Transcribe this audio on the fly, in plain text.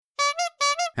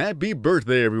Happy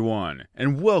birthday, everyone,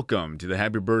 and welcome to the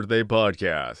Happy Birthday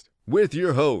Podcast with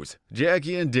your hosts,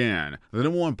 Jackie and Dan, the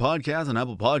 #1 podcast on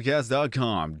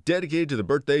ApplePodcast.com, dedicated to the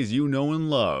birthdays you know and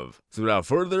love. So without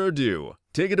further ado,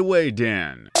 take it away,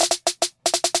 Dan.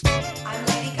 I'm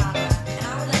Lady Gaga, and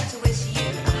I would like to wish you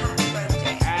a happy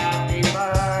birthday. Happy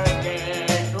birthday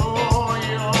to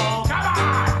you. Come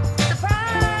on!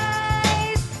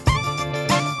 Surprise!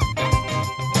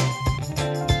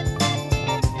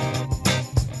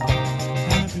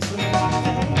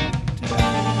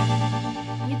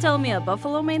 You telling me a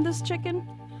buffalo made this chicken?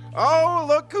 Oh,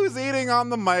 look who's eating on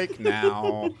the mic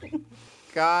now.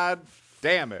 God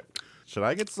damn it. Should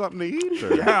I get something to eat?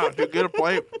 Or? Yeah, dude, get a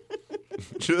plate.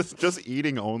 just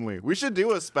eating only. We should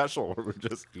do a special where we're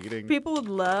just eating. People would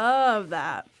love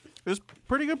that. It's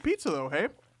pretty good pizza, though, hey?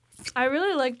 I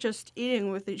really like just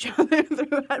eating with each other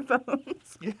through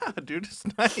headphones. Yeah, dude, it's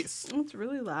nice. It's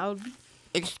really loud.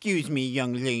 Excuse me,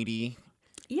 young lady.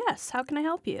 Yes, how can I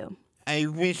help you? I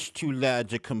wish to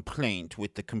lodge a complaint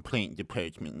with the complaint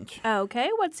department. Okay,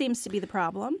 what seems to be the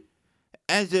problem?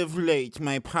 As of late,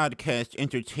 my podcast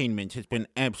entertainment has been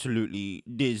absolutely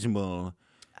dismal.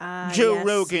 Joe Yes.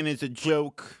 Rogan is a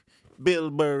joke. Bill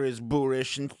Burr is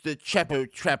boorish, and the Chapo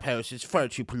Trap House is far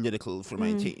too political for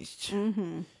my taste.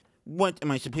 Mm-hmm. What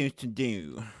am I supposed to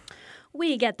do?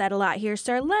 We get that a lot here,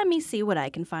 sir. Let me see what I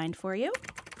can find for you.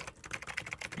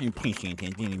 I appreciate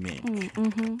that very much.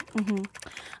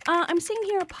 I'm seeing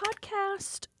here a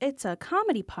podcast. It's a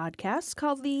comedy podcast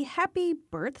called the Happy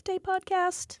Birthday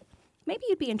Podcast. Maybe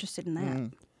you'd be interested in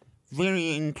that.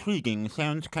 Very intriguing.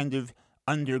 Sounds kind of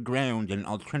underground and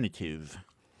alternative.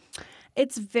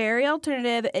 It's very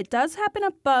alternative. It does happen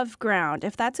above ground.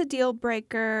 If that's a deal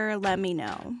breaker, let me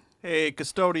know. Hey,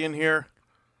 custodian here.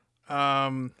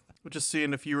 We're just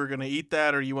seeing if you were going to eat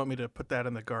that or you want me to put that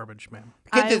in the garbage, ma'am.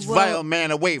 Get I this will- vile man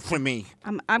away from me.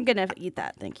 I'm gonna eat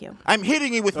that. Thank you. I'm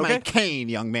hitting you with my Okay. cane,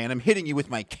 young man. I'm hitting you with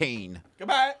my cane.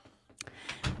 Goodbye.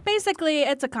 Basically,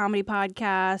 it's a comedy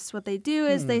podcast. What they do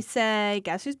is they say,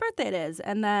 guess whose birthday it is?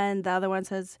 And then the other one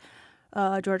says,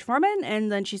 George Foreman.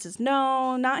 And then she says,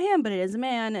 no, not him, but it is a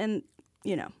man. And,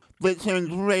 you know. That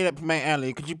sounds right up my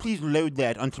alley. Could you please load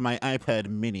that onto my iPad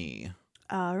mini?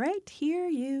 All right, here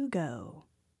you go.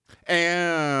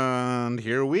 And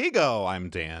here we go. I'm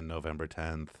Dan, November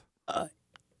 10th.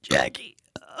 Jackie,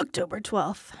 October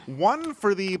 12th. One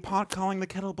for the pot calling the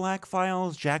kettle black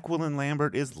files. Jacqueline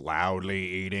Lambert is loudly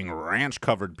eating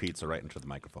ranch-covered pizza right into the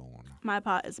microphone. My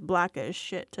pot is black as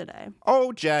shit today.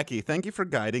 Oh, Jackie, thank you for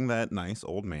guiding that nice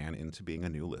old man into being a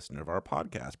new listener of our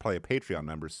podcast. Probably a Patreon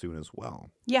member soon as well.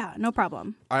 Yeah, no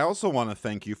problem. I also want to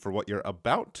thank you for what you're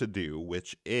about to do,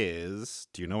 which is...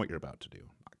 Do you know what you're about to do?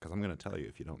 Because I'm going to tell you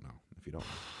if you don't know. If you don't know,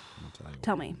 I'm going to tell you.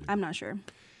 Tell me. I'm not sure.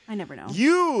 I never know.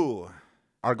 You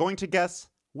are going to guess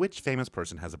which famous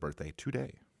person has a birthday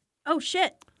today. Oh,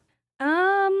 shit.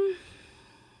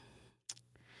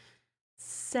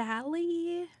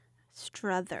 Sally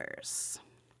Struthers.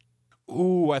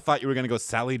 Ooh, I thought you were going to go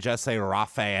Sally Jesse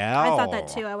Raphael. I thought that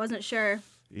too. I wasn't sure.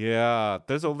 Yeah,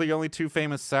 there's only two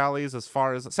famous Sallys as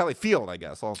far as... Sally Field, I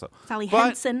guess, also. Sally But-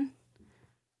 Hansen.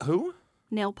 Who?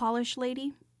 Nail polish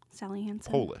lady. Sally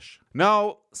Hansen. Polish.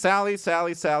 No, Sally,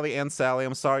 and Sally.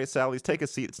 I'm sorry, Sally's. Take a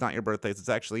seat. It's not your birthday. It's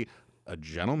actually a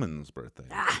gentleman's birthday.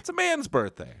 It's a man's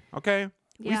birthday, okay?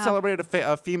 We Yeah. celebrated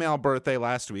a female birthday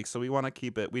last week, so we want to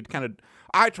keep it.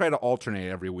 I try to alternate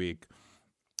every week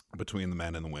between the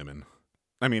men and the women.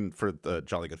 I mean, for the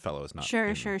Jolly Good Fellows, not Sure.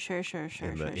 in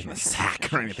the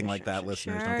sack or anything like that.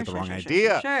 Listeners, don't get the wrong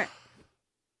idea. Sure.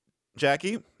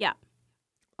 Jackie? Yeah.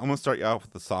 I'm going to start you off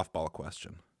with a softball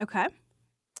question. Okay.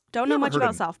 Don't You know ever much heard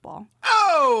about of- softball.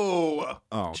 Oh!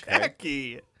 Okay.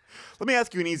 Jackie. Let me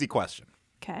ask you an easy question.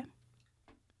 Okay.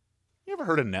 You ever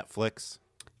heard of Netflix?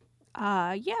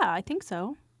 Yeah, I think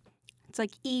so. It's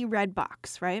like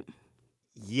e-RedBox, right?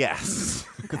 Yes.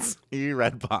 It's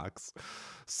e-RedBox.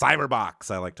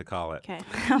 Cyberbox, I like to call it. Okay.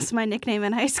 That was my nickname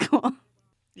in high school.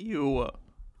 You.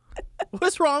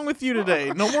 What's wrong with you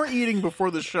today? No more eating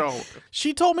before the show.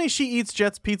 She told me she eats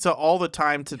Jet's Pizza all the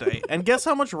time today. And guess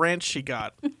how much ranch she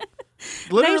got?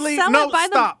 Literally, sell no, it by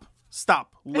the-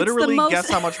 stop. Literally, most- guess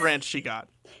how much ranch she got.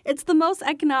 It's the most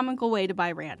economical way to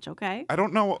buy ranch, okay? I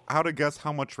don't know how to guess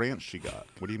how much ranch she got.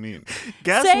 What do you mean?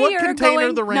 Guess Say what you're container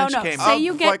going, the ranch no, came say in.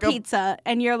 you get like a- pizza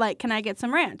and you're like, can I get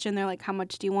some ranch? And they're like, how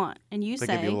much do you want? And you They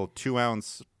give you a say, little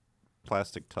 2-ounce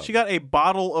plastic tub. She got a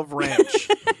bottle of ranch.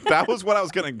 That was what I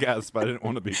was going to guess, but I didn't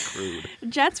want to be crude.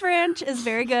 Jet's Ranch is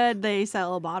very good. They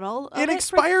sell a bottle of It for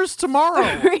expires tomorrow.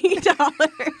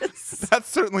 $3. That's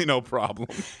certainly no problem.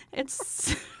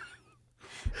 It's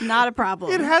Not a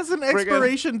problem. It has an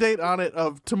expiration date on it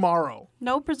of tomorrow.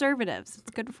 No preservatives.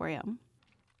 It's good for you.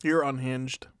 You're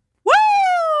unhinged. Woo!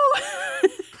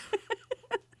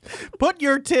 Put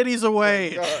your titties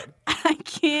away. I You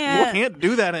can't. can't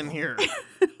do that in here.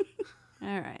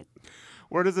 All right.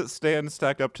 Where does it stand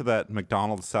stacked up to that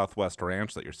McDonald's Southwest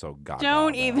Ranch that you're so goddamn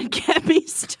Don't even get me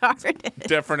started.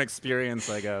 Different experience,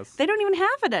 I guess. They don't even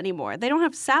have it anymore. They don't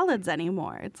have salads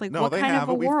anymore. It's like, No, what they kind have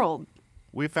of a it. world?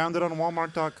 We found it on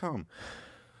Walmart.com.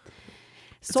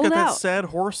 It's Sold got that out. sad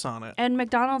horse on it. And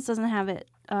McDonald's doesn't have it.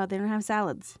 They don't have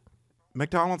salads.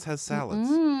 McDonald's has salads.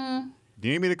 Do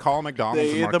you need me to call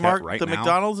McDonald's and The Marquette right the now?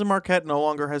 McDonald's in Marquette no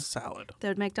longer has salad.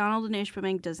 The McDonald's in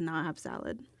Ishpeming does not have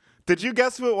salad. Did you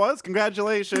guess who it was?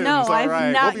 Congratulations. No, All I've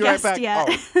right. not we'll be right guessed back. yet.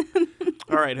 Oh,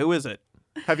 All right, who is it?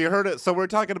 have you heard it? So we're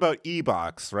talking about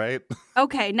e-Box, right?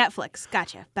 Okay, Netflix.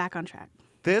 Gotcha. Back on track.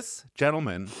 This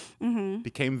gentleman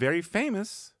became very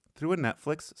famous through a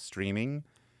Netflix streaming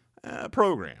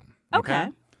program. Okay.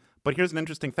 But here's an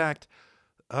interesting fact.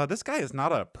 This guy is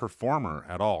not a performer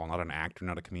at all. Not an actor,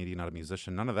 not a comedian, not a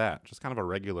musician, none of that. Just kind of a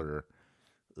regular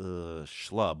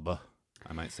schlub.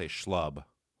 I might say schlub.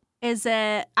 Is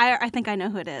it? I think I know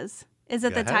who it is. Is it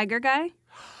Go the ahead. tiger guy?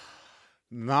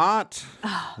 Not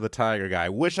the tiger guy.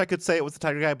 Wish I could say it was the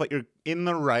tiger guy, but you're in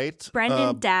the right.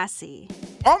 Brendan Dassey.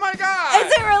 Oh my God!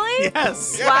 Is it really?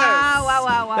 Yes. Yes.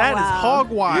 Wow. That is hog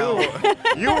wild.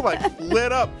 You were like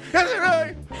lit up. Is it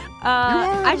really?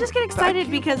 I just get excited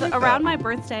because around my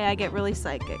birthday I get really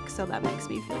psychic, so that makes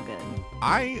me feel good.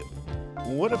 I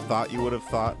would have thought you would have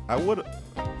thought. I would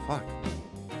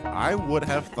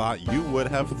have thought you would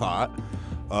have thought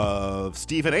of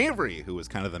Stephen Avery, who was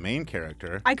kind of the main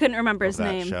character I couldn't remember of his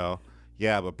that name. show.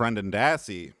 Yeah, but Brendan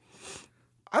Dassey.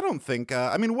 I don't think.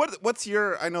 I mean, what's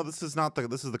your? I know this is not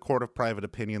this is the court of private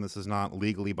opinion. This is not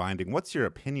legally binding. What's your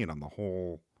opinion on the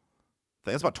whole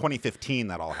thing? It's about 2015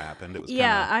 that all happened. It was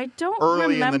Yeah, kinda I don't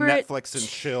early remember in the it Netflix and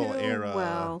chill too era.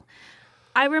 Well,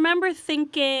 I remember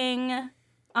thinking,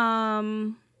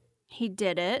 he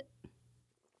did it.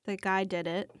 The guy did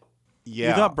it. Yeah.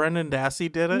 You thought Brendan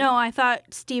Dassey did it? No, I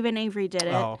thought Stephen Avery did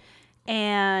it. Oh.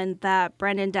 And that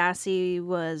Brendan Dassey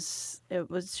was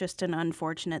just an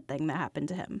unfortunate thing that happened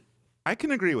to him. I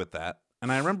can agree with that.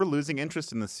 And I remember losing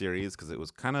interest in the series because it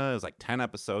was like 10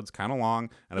 episodes, kind of long.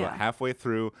 And about Yeah. halfway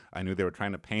through, I knew they were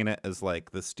trying to paint it as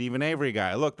like the Stephen Avery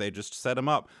guy. Look, they just set him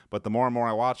up. But the more and more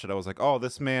I watched it, I was like, oh,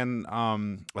 this man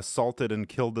assaulted and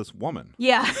killed this woman.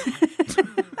 Yeah.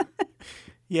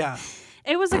 Yeah.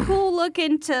 It was a cool look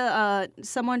into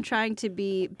someone trying to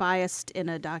be biased in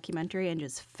a documentary and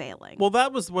just failing. Well,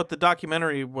 that was what the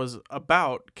documentary was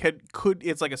about.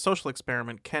 It's like a social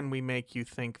experiment. Can we make you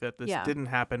think that this Yeah. didn't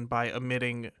happen by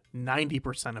omitting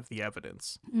 90% of the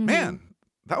evidence? Man,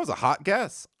 that was a hot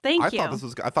guess. Thank I you. thought this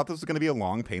was going to be a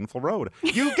long, painful road.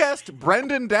 You guessed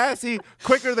Brendan Dassey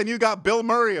quicker than you got Bill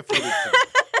Murray a few weeks ago.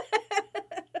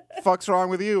 Fuck's wrong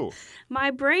with you?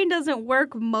 My brain doesn't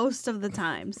work most of the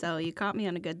time, so you caught me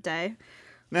on a good day.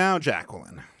 Now,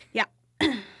 Jacqueline. Yeah.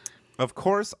 Of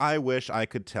course, I wish I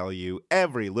could tell you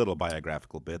every little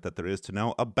biographical bit that there is to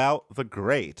know about the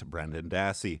great Brendan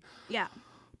Dassey. Yeah.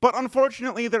 But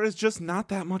unfortunately, there is just not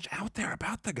that much out there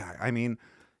about the guy. I mean,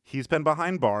 he's been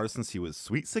behind bars since he was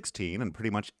sweet 16, and pretty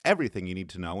much everything you need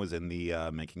to know is in the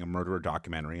Making a Murderer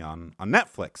documentary on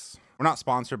Netflix. We're not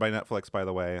sponsored by Netflix, by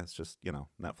the way. It's just,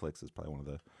 Netflix is probably one of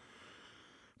the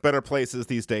better places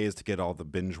these days to get all the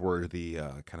binge-worthy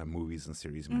kind of movies and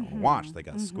series you might want to watch. They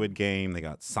got Squid Game. They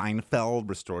got Seinfeld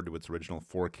restored to its original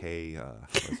 4K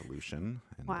resolution.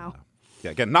 And, Wow.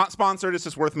 yeah, again, not sponsored. It's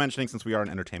just worth mentioning since we are an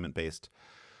entertainment-based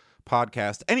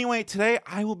podcast. Anyway, today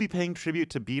I will be paying tribute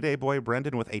to B-Day boy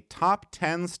Brendan with a top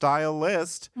 10 style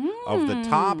list of the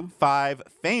top 5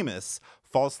 famous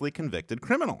falsely convicted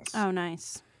criminals. Oh,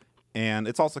 nice. And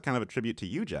it's also kind of a tribute to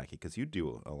you, Jackie, because you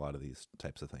do a lot of these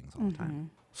types of things all the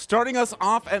time. Starting us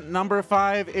off at number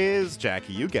 5 is,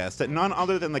 Jackie, you guessed it, none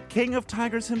other than the king of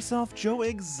tigers himself, Joe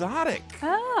Exotic.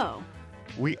 Oh.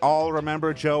 We all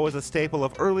remember Joe as a staple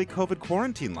of early COVID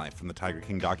quarantine life from the Tiger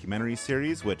King documentary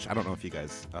series, which I don't know if you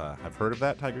guys have heard of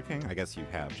that, Tiger King. I guess you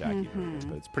have, Jackie.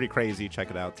 But it's pretty crazy. Check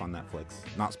it out. It's on Netflix.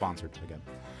 Not sponsored, again.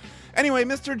 Anyway,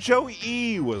 Mr. Joe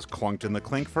E. was clunked in the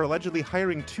clink for allegedly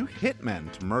hiring 2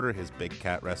 hitmen to murder his big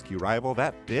cat rescue rival,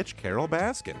 that bitch Carol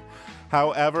Baskin.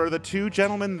 However, the 2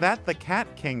 gentlemen that the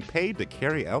Cat King paid to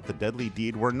carry out the deadly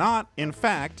deed were not, in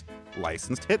fact,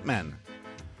 licensed hitmen.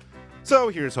 So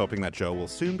here's hoping that Joe will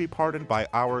soon be pardoned by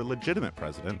our legitimate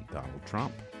president, Donald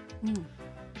Trump.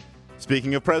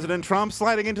 Speaking of President Trump,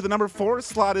 sliding into the number 4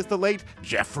 slot is the late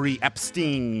Jeffrey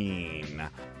Epstein.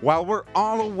 While we're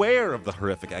all aware of the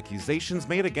horrific accusations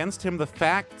made against him, the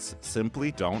facts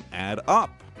simply don't add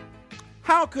up.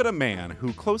 How could a man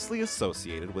who closely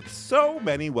associated with so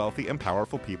many wealthy and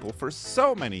powerful people for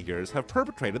so many years have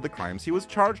perpetrated the crimes he was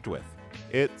charged with?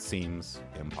 It seems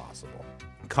impossible.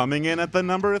 Coming in at the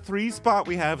number 3 spot,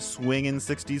 we have swingin'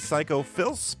 60s psycho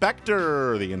Phil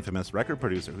Spector, the infamous record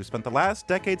producer who spent the last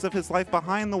decades of his life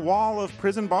behind the wall of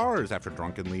prison bars after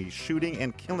drunkenly shooting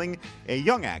and killing a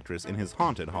young actress in his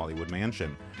haunted Hollywood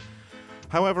mansion.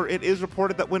 However, it is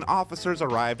reported that when officers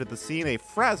arrived at the scene, a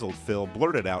frazzled Phil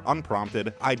blurted out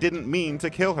unprompted, "I didn't mean to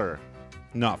kill her."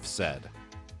 Nuff said.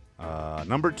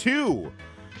 Number 2,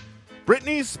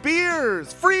 Britney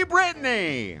Spears, Free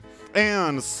Britney!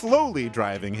 And slowly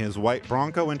driving his white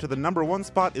Bronco into the number 1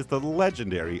 spot is the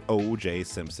legendary O.J.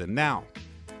 Simpson. Now,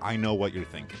 I know what you're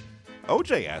thinking.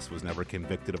 O.J.S. was never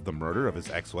convicted of the murder of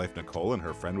his ex-wife Nicole and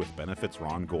her friend with benefits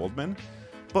Ron Goldman.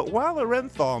 But while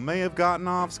Arenthal may have gotten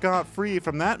off scot-free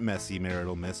from that messy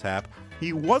marital mishap,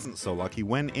 he wasn't so lucky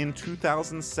when in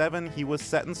 2007 he was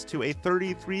sentenced to a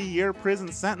 33-year prison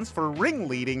sentence for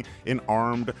ringleading in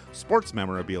armed sports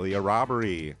memorabilia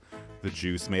robbery. The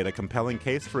Juice made a compelling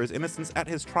case for his innocence at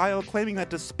his trial, claiming that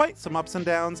despite some ups and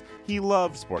downs, he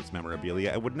loved sports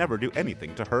memorabilia and would never do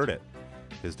anything to hurt it.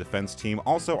 His defense team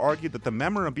also argued that the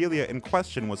memorabilia in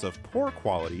question was of poor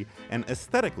quality and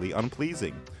aesthetically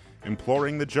unpleasing,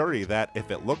 imploring the jury that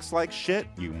if it looks like shit,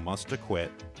 you must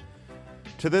acquit.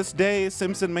 To this day,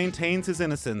 Simpson maintains his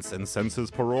innocence, and since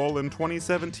his parole in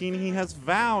 2017, he has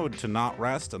vowed to not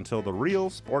rest until the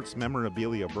real sports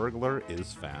memorabilia burglar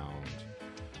is found.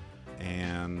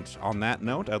 And on that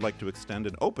note, I'd like to extend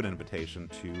an open invitation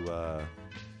to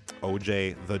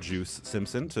O.J. the Juice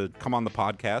Simpson to come on the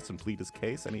podcast and plead his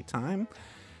case anytime.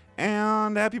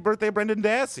 And happy birthday, Brendan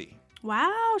Dassey.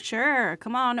 Wow, sure.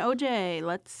 Come on, OJ.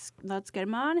 Let's get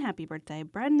him on. Happy birthday,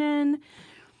 Brendan.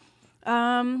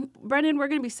 Brendan, we're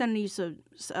going to be sending you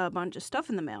a bunch of stuff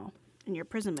in the mail, in your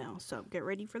prison mail. So get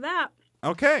ready for that.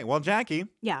 Okay, well, Jackie.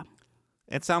 Yeah.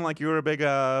 It sounded like you were a big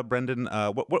Brendan.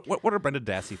 What are Brendan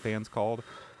Dassey fans called?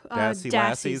 Dassey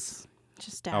Lassies?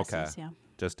 Just Dassies, Okay. yeah.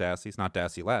 Just Dassies, not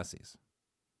Dassey Lassies.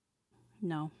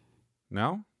 No.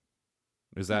 No?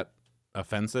 Is that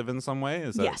offensive in some way?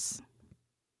 Is that... Yes.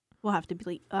 We'll have to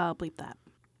bleep that.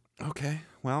 Okay.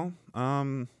 Well,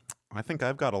 I think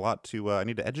I've got a lot to. I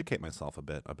need to educate myself a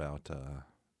bit about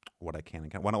what I can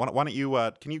and can't. Why don't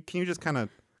you? Can you just kind of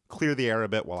clear the air a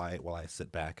bit while I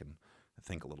sit back and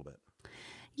think a little bit?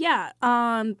 Yeah.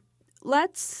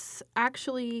 Let's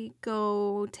actually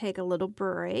go take a little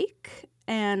break,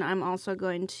 and I'm also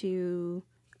going to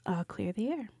clear the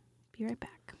air. Be right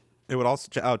back. It would also.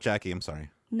 Oh, Jackie, I'm sorry.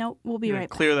 Nope, we'll be right back.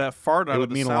 Clear that fart out It of would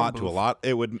the mean a sound lot booth. to a lot.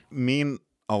 It would mean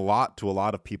a lot to a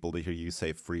lot of people to hear you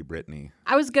say "Free Britney."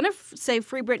 I was going to say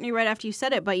Free Britney right after you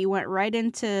said it, but you went right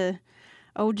into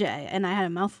OJ, and I had a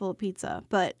mouthful of pizza.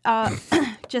 But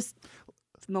just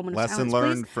a moment of Lesson silence,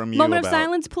 learned please. from you Moment of about-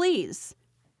 silence, please.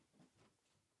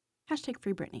 Hashtag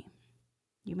Free Britney.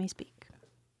 You may speak.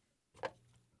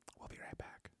 We'll be right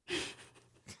back.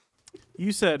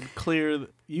 You said clear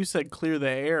the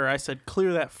air. I said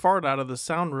clear that fart out of the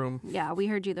sound room. Yeah, we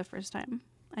heard you the first time.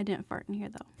 I didn't fart in here,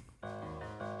 though.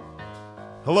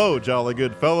 Hello, jolly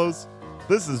good fellows.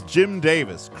 This is Jim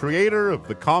Davis, creator of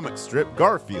the comic strip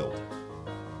Garfield.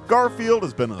 Garfield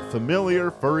has been a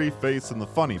familiar furry face in the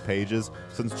funny pages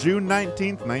since June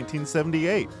 19th,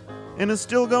 1978, and is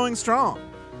still going strong,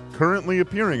 currently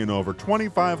appearing in over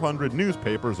 2,500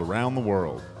 newspapers around the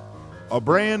world. A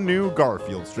brand new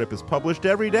Garfield strip is published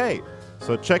every day,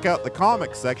 so check out the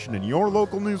comics section in your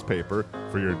local newspaper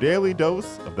for your daily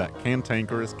dose of that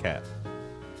cantankerous cat.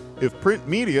 If print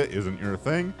media isn't your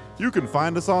thing, you can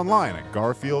find us online at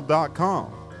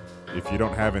garfield.com. If you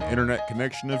don't have an internet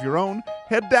connection of your own,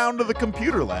 head down to the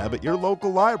computer lab at your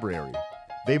local library.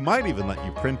 They might even let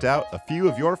you print out a few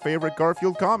of your favorite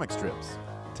Garfield comic strips.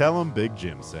 Tell them Big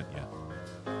Jim sent you.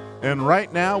 And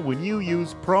right now, when you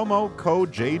use promo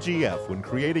code JGF when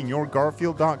creating your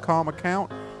Garfield.com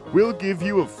account, we'll give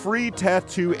you a free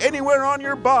tattoo anywhere on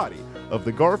your body of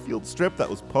the Garfield strip that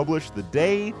was published the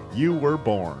day you were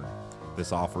born.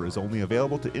 This offer is only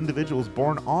available to individuals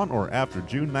born on or after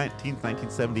June 19,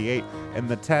 1978, and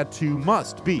the tattoo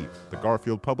must be the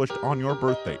Garfield published on your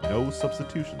birthday. No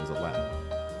substitutions allowed.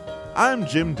 I'm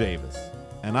Jim Davis,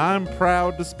 and I'm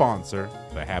proud to sponsor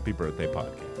the Happy Birthday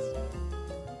Podcast.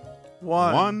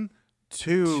 One,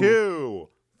 two,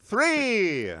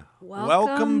 three.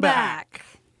 Welcome back.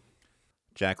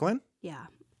 Jacqueline, Yeah.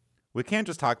 We can't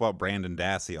just talk about Brandon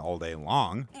Dassey all day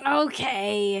long,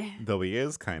 Okay. though he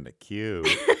is kind of cute.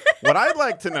 What I'd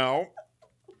like to know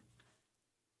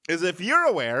is if you're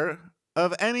aware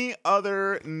of any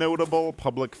other notable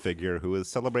public figure who is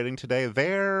celebrating today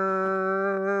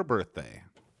their birthday.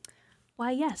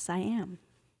 Why, yes, I am.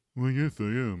 Well, yes, I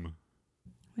am.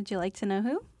 Would you like to know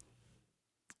who?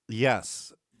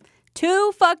 Yes.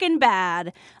 Too fucking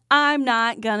bad. I'm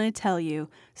not gonna tell you.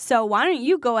 So why don't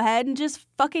you go ahead and just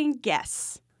fucking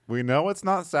guess? We know it's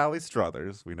not Sally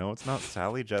Struthers. We know it's not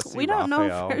Sally Jesse We don't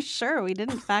Raphael. know for sure. We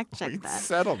didn't fact check We that.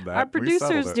 settled that. Our We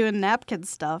settled producer's it. doing napkin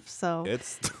stuff, so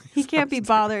It's. he can't be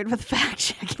bothered with fact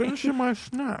checking. Finishing my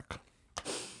snack.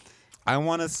 I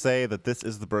want to say that this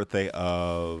is the birthday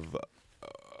of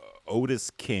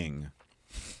Otis King.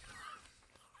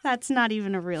 That's not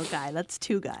even a real guy. That's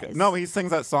two guys. No, he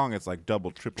sings that song. It's like double,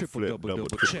 triple, flip, double,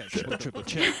 triple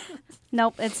check.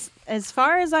 Nope. It's as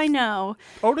far as I know.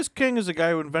 Otis King is the guy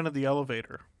who invented the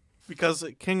elevator. Because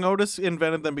King Otis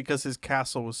invented them because his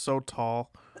castle was so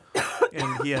tall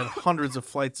and he had hundreds of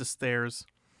flights of stairs.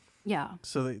 Yeah.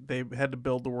 So they had to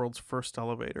build the world's first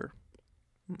elevator.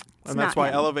 It's And that's not why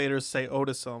him. elevators say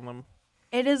Otis on them.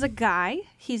 It is a guy.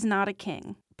 He's not a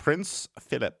king. Prince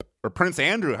Philip. Or Prince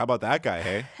Andrew. How about that guy,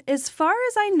 hey? As far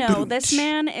as I know, this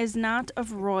man is not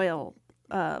of royal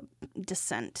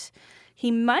descent.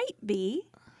 He might be.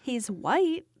 He's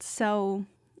white. So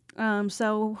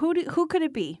who could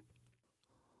it be?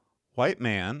 White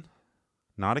man.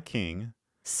 Not a king.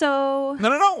 So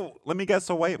No. Let me guess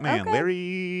a white man. Okay.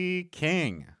 Larry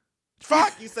King.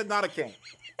 Fuck, you said not a king.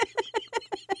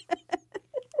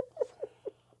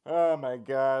 Oh, my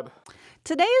God.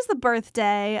 today is the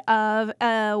birthday of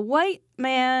a white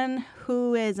man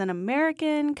who is an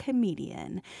American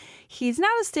comedian. He's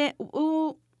not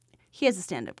he is a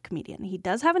stand-up comedian. He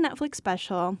does have a Netflix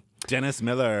special. Dennis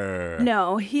Miller.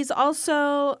 No, he's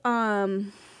also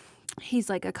he's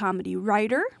like a comedy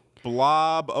writer.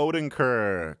 Blob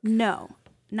Odenkirk. No,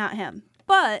 not him.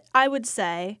 But I would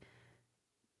say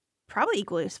probably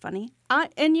equally as funny.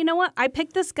 And you know what? I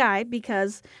picked this guy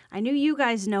because I knew you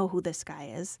guys know who this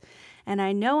guy is. And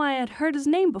I know I had heard his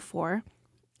name before.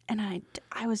 And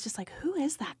I was just like, who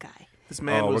is that guy? This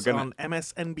man we're was gonna- on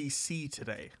MSNBC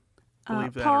today.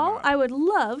 Believe that or Paul, not. I would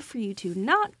love for you to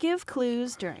not give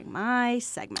clues during my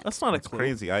segment. That's not a It's clue.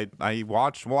 crazy. I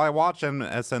watch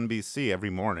MSNBC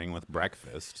every morning with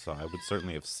breakfast, so I would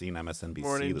certainly have seen MSNBC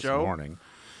Morning this Joe? morning.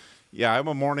 Yeah, I'm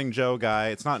a Morning Joe guy.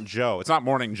 It's not Joe. It's not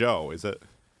Morning Joe, is it?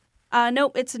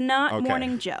 Nope, it's not Okay.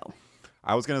 Morning Joe.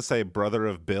 I was gonna say brother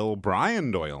of Bill, Brian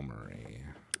Doyle Murray.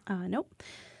 Nope.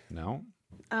 No,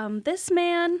 This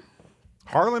man,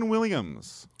 Harlan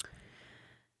Williams.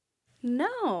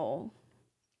 no,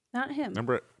 not him.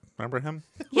 Remember him?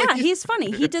 Yeah, he's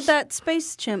funny. He did that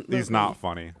Space Chimp movie. He's not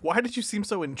funny. Why did you seem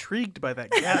so intrigued by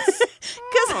that guess?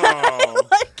 Because I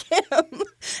like him.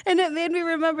 And it made me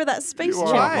remember that Space You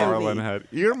Chimp are movie. Harlan Head.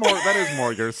 You're more. That is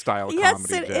more your style. Yes,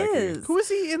 comedy, it Jackie. is. Who is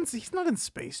he in? He's not in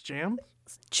Space Jam.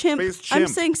 Chimp. Space I'm Chimp.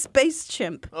 saying Space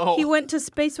Chimp. Oh. He went to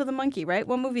space with a monkey, right?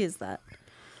 What movie is that?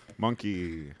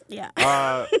 Monkey. Yeah.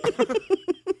 Uh,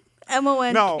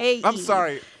 M-O-N-K-E. no, I'm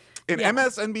sorry. An Yeah.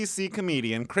 MSNBC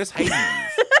comedian, Chris Hayes.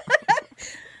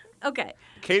 Okay.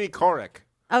 Katie Couric.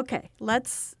 Okay.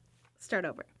 Let's start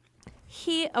over.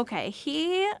 He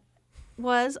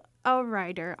was a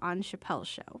writer on Chappelle's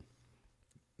Show.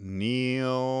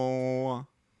 Neil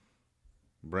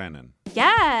Brennan.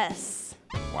 Yes.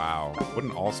 Wow. What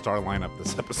an all-star lineup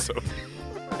this episode.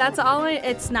 That's all.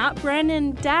 It's not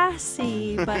Brennan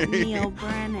Dassey, but Neil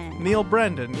Brennan. Neil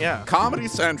Brendan, yeah. Comedy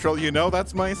Central, you know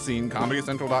that's my scene,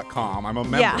 comedycentral.com. I'm a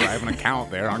member. Yeah. I have an account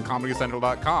there on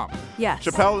comedycentral.com. Yes.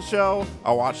 Chappelle's Show,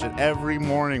 I watched it every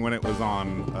morning when it was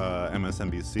on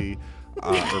MSNBC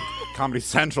or Comedy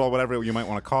Central, whatever you might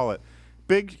want to call it.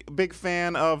 Big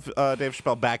fan of Dave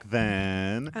Chappelle back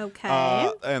then.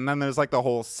 Okay. And then there's like the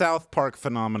whole South Park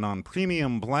phenomenon,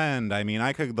 premium blend. I mean,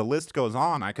 the list goes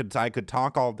on. I could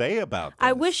talk all day about this.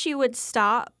 I wish you would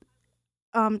stop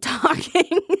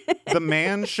talking. The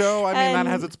Man Show, I mean, And-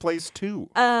 that has its place too.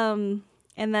 And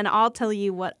then I'll tell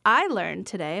you what I learned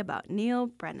today about Neil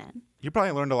Brennan. You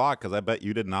probably learned a lot because I bet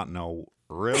you did not know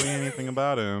really anything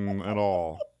about him at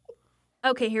all.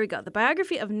 Okay, here we go. The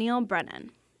biography of Neil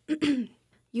Brennan.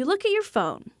 You look at your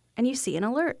phone and you see an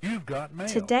alert. You've got mail.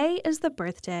 Today is the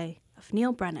birthday of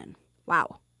Neil Brennan.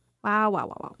 Wow.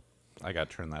 Wow. I got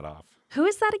to turn that off. Who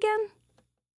is that again?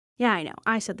 Yeah, I know.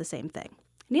 I said the same thing.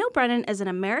 Neil Brennan is an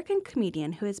American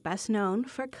comedian who is best known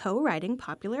for co-writing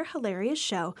popular, hilarious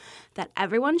show that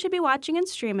everyone should be watching and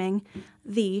streaming,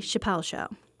 The Chappelle Show.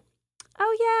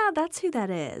 Oh yeah, that's who that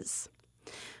is.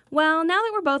 Well, now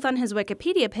that we're both on his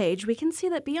Wikipedia page, we can see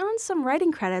that beyond some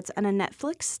writing credits and a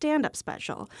Netflix stand-up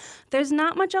special, there's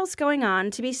not much else going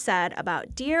on to be said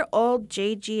about dear old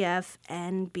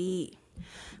JGFNB.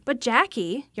 But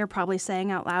Jackie, you're probably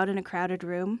saying out loud in a crowded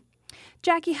room,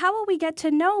 Jackie, how will we get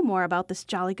to know more about this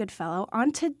jolly good fellow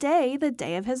on today, the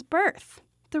day of his birth?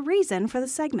 The reason for the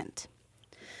segment.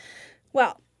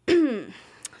 Well,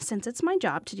 since it's my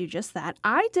job to do just that,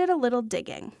 I did a little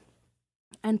digging.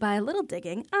 And by a little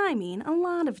digging, I mean a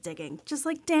lot of digging, just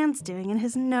like Dan's doing in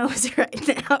his nose right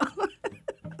now.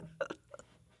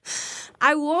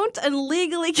 I won't and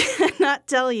legally cannot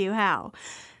tell you how.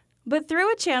 But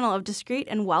through a channel of discreet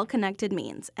and well-connected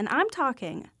means, and I'm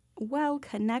talking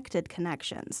well-connected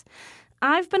connections,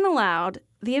 I've been allowed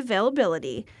the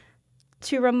availability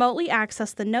to remotely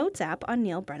access the Notes app on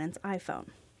Neil Brennan's iPhone.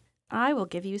 I will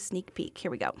give you a sneak peek.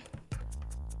 Here we go.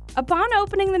 Upon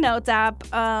opening the Notes app,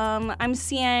 I'm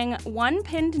seeing one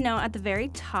pinned note at the very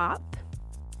top,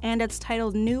 and it's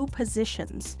titled New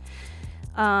Positions.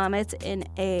 It's in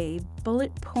a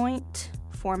bullet point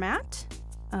format,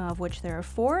 of which there are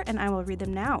 4, and I will read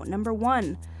them now. Number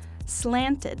 1,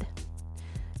 slanted.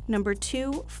 Number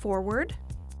 2, forward.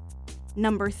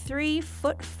 Number 3,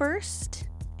 foot first.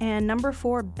 And number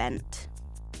 4, bent.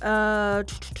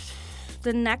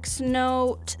 The next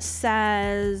note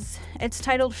says, it's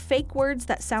titled Fake Words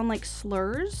That Sound Like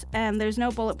Slurs, and there's no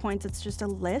bullet points, it's just a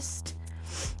list.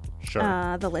 Sure.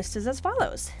 The list is as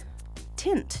follows.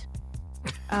 Tint,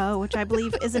 which I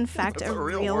believe is in fact a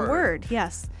real word.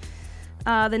 Yes.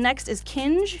 The next is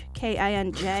kinj,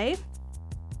 Kinj.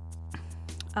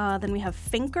 Then we have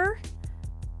finker,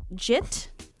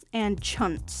 jit, and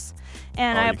chunts.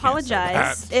 And I you can't say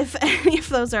apologize that. if any of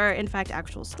those are in fact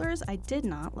actual slurs. I did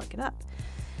not look it up.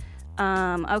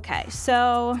 Okay,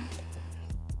 so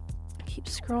keep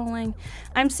scrolling.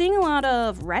 I'm seeing a lot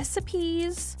of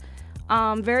recipes.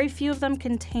 Very few of them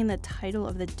contain the title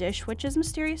of the dish, which is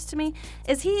mysterious to me.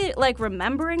 Is he like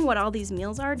remembering what all these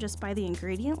meals are just by the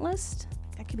ingredient list?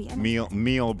 That could be anything.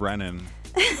 Meal Brennan.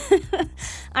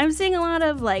 I'm seeing a lot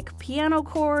of like piano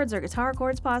chords or guitar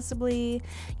chords possibly.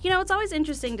 You know, it's always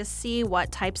interesting to see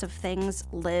what types of things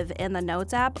live in the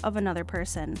Notes app of another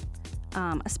person,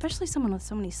 especially someone with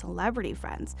so many celebrity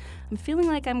friends. I'm feeling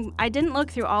like I didn't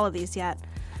look through all of these yet.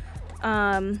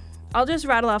 I'll just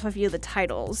rattle off a few of the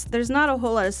titles. There's not a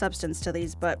whole lot of substance to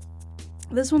these, but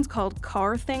this one's called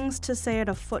Car Things to Say at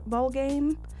a Football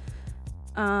Game.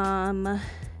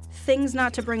 Things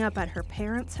Not to Bring Up at Her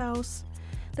Parents' House.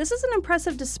 This is an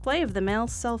impressive display of the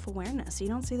male's self-awareness. You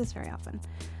don't see this very often.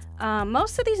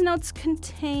 Most of these notes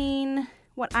contain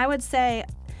what I would say,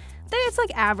 it's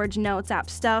like average Notes app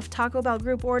stuff. Taco Bell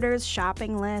group orders,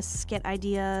 shopping lists, skit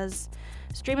ideas,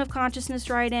 stream of consciousness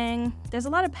writing. There's a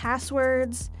lot of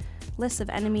passwords, lists of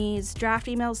enemies, draft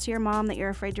emails to your mom that you're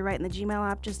afraid to write in the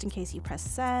Gmail app just in case you press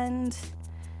send,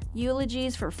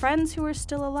 eulogies for friends who are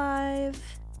still alive.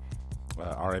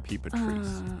 R.I.P.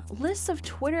 Patrice. Lists of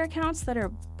Twitter accounts that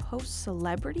are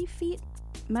post-celebrity feet.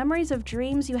 Memories of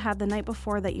dreams you had the night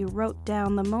before that you wrote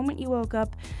down the moment you woke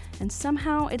up, and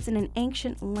somehow it's in an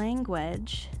ancient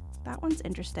language. That one's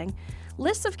interesting.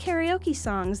 Lists of karaoke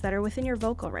songs that are within your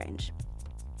vocal range.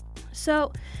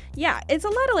 So, yeah, it's a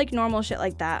lot of like normal shit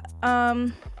like that.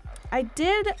 I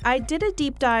did a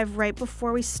deep dive right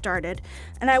before we started,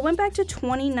 and I went back to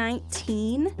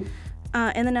 2019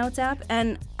 in the Notes app,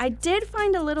 and I did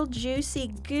find a little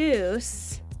juicy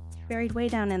goose buried way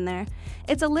down in there.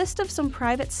 It's a list of some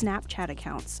private Snapchat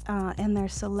accounts and their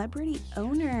celebrity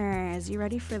owners. You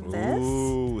ready for this?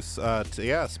 Ooh,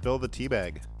 yeah, spill the tea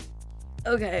bag.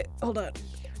 Okay, hold on.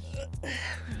 I'm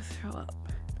gonna throw up.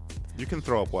 You can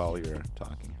throw up while you're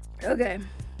talking. Okay.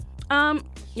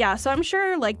 Yeah, so I'm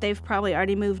sure like they've probably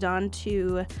already moved on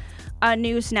to a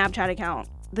new Snapchat account.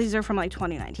 These are from like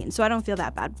 2019, so I don't feel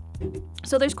that bad.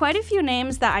 So there's quite a few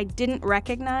names that I didn't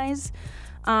recognize.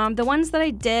 The ones that I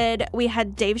did, we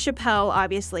had Dave Chappelle,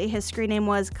 obviously. His screen name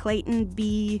was Clayton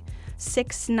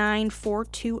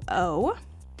B69420.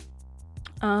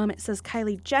 It says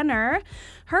Kylie Jenner.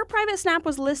 Her private snap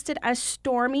was listed as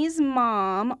Stormy's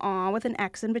mom, with an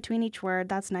X in between each word.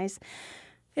 That's nice.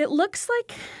 It looks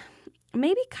like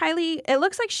maybe Kylie, it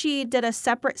looks like she did a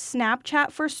separate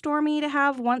Snapchat for Stormy to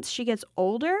have once she gets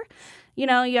older. You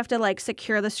know, you have to like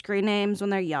secure the screen names when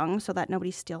they're young so that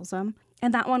nobody steals them.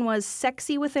 And that one was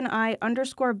sexy with an I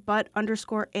 _but_and_lips.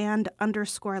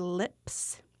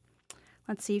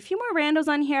 Let's see, a few more randos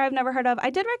on here I've never heard of. I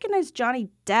did recognize Johnny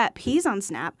Depp. He's on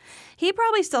Snap. He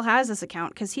probably still has this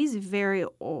account because he's very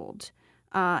old.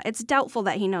 It's doubtful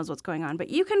that he knows what's going on, but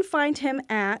you can find him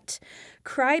at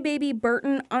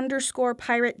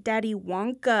crybabyburton_pirate daddy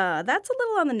Wonka. That's a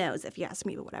little on the nose if you ask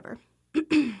me, but whatever.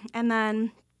 And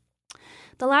then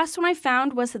the last one I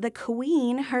found was the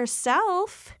Queen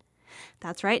herself.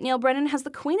 That's right, Neil Brennan has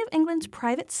the Queen of England's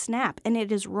private snap, and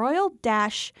it is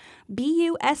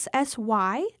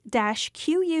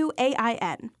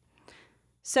royal-bussy-quain.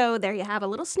 So there you have a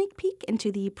little sneak peek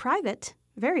into the private,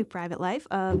 very private life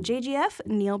of JGF,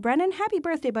 Neil Brennan. Happy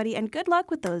birthday, buddy, and good luck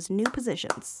with those new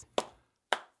positions.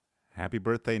 Happy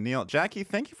birthday, Neil. Jackie,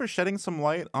 thank you for shedding some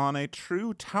light on a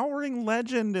true towering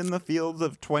legend in the fields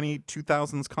of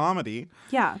 2000s comedy.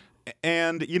 Yeah.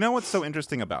 And you know what's so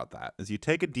interesting about that is you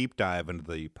take a deep dive into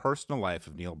the personal life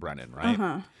of Neil Brennan, right?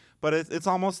 Uh-huh. But it's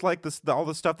almost like all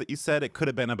the stuff that you said, it could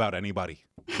have been about anybody.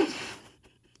 It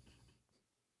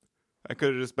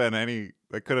could have just been it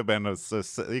could have been a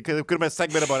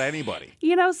segment about anybody.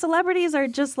 You know, celebrities are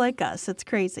just like us. It's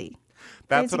crazy.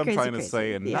 That's Crazy, what I'm crazy, trying crazy. to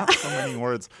say in Yeah. not so many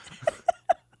words.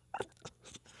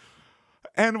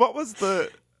 And what was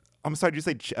I'm sorry, did you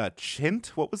say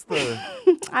chint? What was the...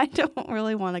 I don't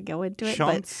really want to go into it,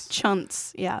 Chunts? but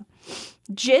chunts, yeah.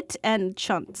 Jit and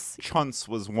chunts. Chunts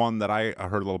was one that I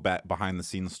heard a little bit behind the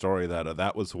scenes story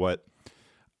that was what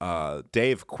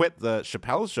Dave quit the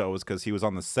Chappelle show was because he was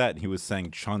on the set and he was saying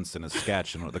chunts in a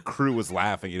sketch and the crew was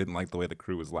laughing. He didn't like the way the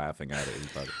crew was laughing at it. He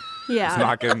thought Yeah. it's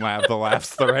not getting the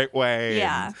laughs the right way.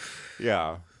 Yeah. And,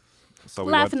 yeah. So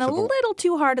we Laughing a went to little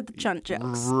too hard at the chunt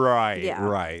jokes. Right, Yeah.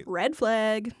 right. Red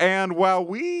flag. And while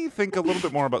we think a little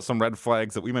bit more about some red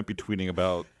flags that we might be tweeting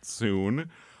about soon,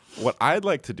 what I'd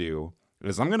like to do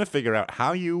is I'm going to figure out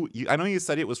how you I know you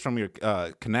said it was from your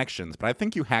connections, but I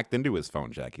think you hacked into his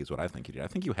phone, Jackie, is what I think you did. I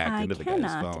think you hacked I into the guy's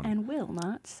cannot phone. and will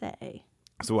not say.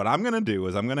 So what I'm going to do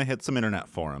is I'm going to hit some internet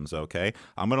forums, okay?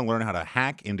 I'm going to learn how to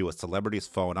hack into a celebrity's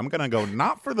phone. I'm going to go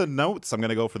not for the notes, I'm going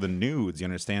to go for the nudes, you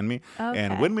understand me? Okay.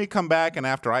 And when we come back and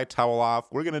after I towel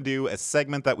off, we're going to do a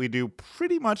segment that we do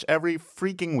pretty much every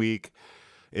freaking week.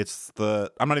 I'm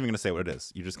not even going to say what it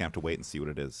is. You're just going to have to wait and see what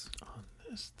it is.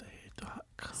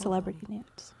 Celebrity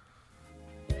nudes.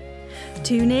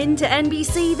 Tune in to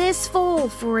NBC this fall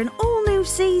for an all-new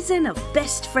season of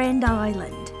Best Friend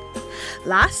Island.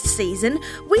 Last season,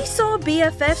 we saw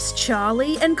BFFs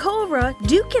Charlie and Cora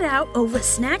duke it out over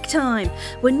snack time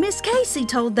when Miss Casey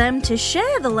told them to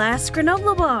share the last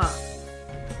granola bar.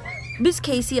 Miss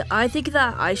Casey, I think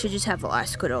that I should just have the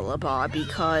last granola bar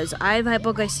because I have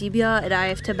hypoglycemia and I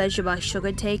have to measure my sugar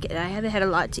intake and I haven't had a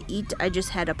lot to eat. I just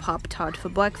had a Pop-Tart for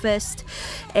breakfast.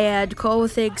 And Cole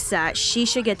thinks that she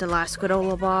should get the last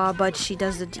granola bar, but she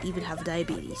doesn't even have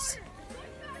diabetes.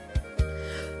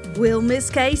 Will Miss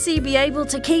Casey be able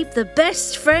to keep the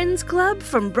Best Friends Club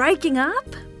from breaking up?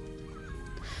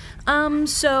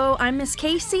 So I'm Miss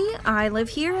Casey. I live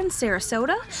here in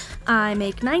Sarasota. I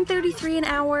make $9.33 an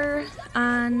hour.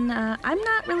 I'm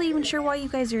not really even sure why you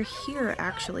guys are here,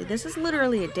 actually. This is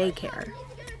literally a daycare.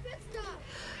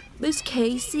 Miss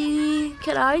Casey,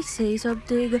 can I say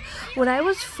something? When I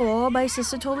was 4, my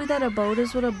sister told me that a boat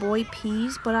is when a boy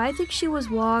pees, but I think she was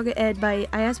wrong, and I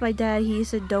asked my dad, he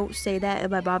said don't say that, and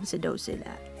my mom said don't say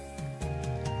that.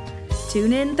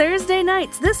 Tune in Thursday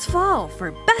nights this fall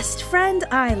for Best Friend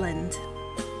Island.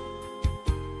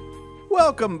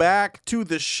 Welcome back to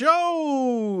the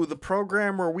show, the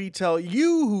program where we tell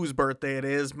you whose birthday it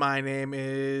is. My name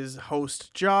is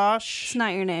host Josh. It's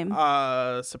not your name.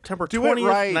 September Do it 20th,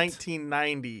 right.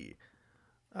 1990.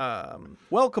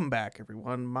 Welcome back,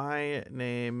 everyone. My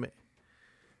name...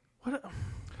 What?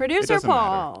 Producer doesn't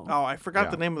Paul. Oh, I forgot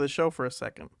Yeah. the name of the show for a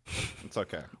second. It's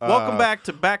okay. Welcome back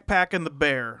to Backpack and the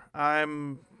Bear.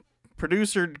 I'm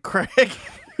producer Craig.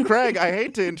 Craig, I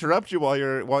hate to interrupt you while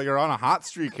you're on a hot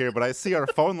streak here, but I see our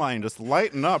phone line just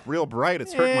lighting up real bright.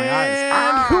 It's hurting my eyes.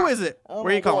 And who is it? Where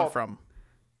are you calling from?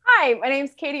 Hi, my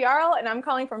name's Kayte Jarl, and I'm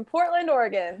calling from Portland,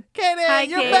 Oregon. Kayte, Hi,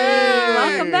 you're Kayte. back.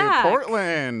 Welcome back.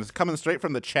 Portland, coming straight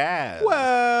from the Chad.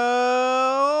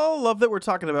 Well, love that we're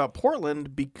talking about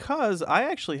Portland because I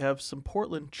actually have some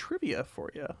Portland trivia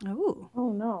for you. Ooh.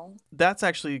 Oh, no. That's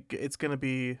actually, it's going to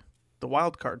be the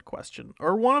wild card question.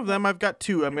 Or one of them. I've got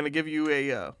two. I'm going to give you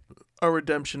a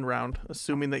redemption round,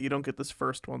 assuming that you don't get this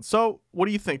first one. So, what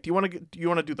do you think? Do you want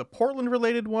to do the Portland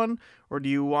related one, or do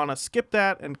you want to skip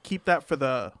that and keep that for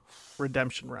the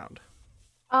redemption round?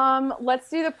 Let's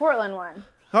do the Portland one.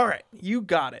 All right, you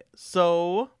got it.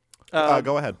 So,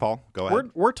 Go ahead, Paul. Go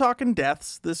ahead. we're talking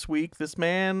deaths this week. This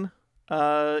man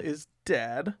is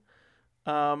dead,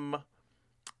 and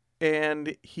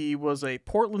he was a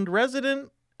Portland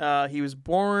resident. He was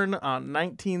born on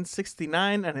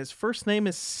 1969, and his first name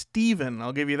is Steven.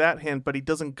 I'll give you that hint, but he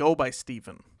doesn't go by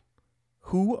Steven.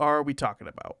 Who are we talking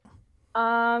about?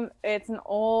 It's an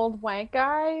old white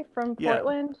guy from Yeah.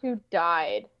 Portland who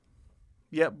died.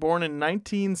 Yep, born in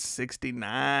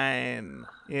 1969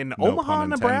 in No Omaha, pun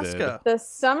intended. Nebraska. The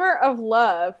Summer of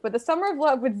Love, but the Summer of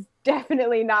Love was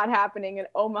definitely not happening in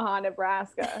Omaha,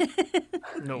 Nebraska.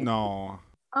 No.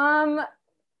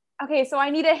 Okay, so I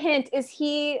need a hint. Is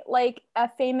he like a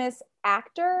famous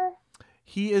actor?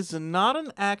 He is not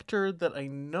an actor that I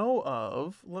know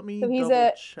of. Let me So he's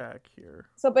double check here.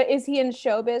 But is he in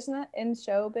show business? In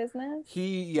show business?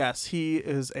 He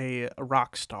is a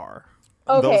rock star.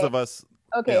 Okay. Those of us.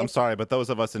 Okay. Yeah, I'm sorry, but those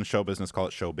of us in show business call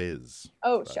it showbiz.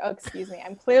 Excuse me.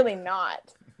 I'm clearly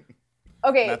not.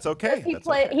 Okay. That's okay. Does he That's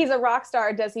play? okay. He's a rock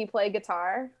star. Does he play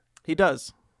guitar? He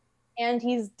does. And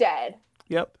he's dead.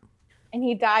 Yep. And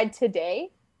he died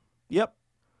today. Yep.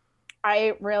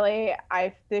 I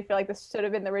feel like this should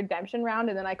have been the redemption round,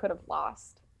 and then I could have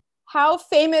lost. How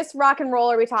famous rock and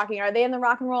roll are we talking? Are they in the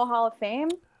Rock and Roll Hall of Fame?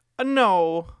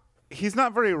 No. He's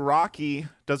not very rocky.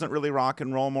 Doesn't really rock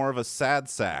and roll. More of a sad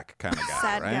sack kind of guy,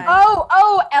 Sad right? guy.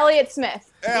 Oh, Elliott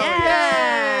Smith.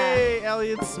 Yeah. Hey,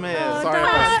 Elliott Smith. Sorry if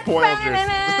I spoiled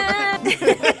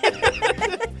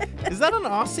Is that an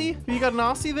Aussie? You got an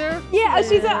Aussie there? Yeah,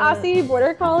 she's an Aussie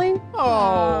border collie.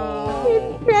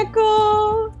 Oh.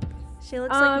 Trickle. She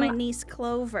looks like my niece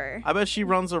Clover. I bet she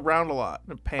runs around a lot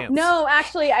in pants. No,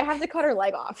 actually, I have to cut her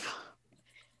leg off.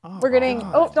 Oh, We're getting.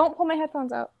 God. Oh, don't pull my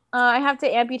headphones out. I have to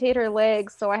amputate her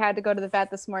legs, so I had to go to the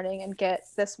vet this morning and get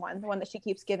this one, the one that she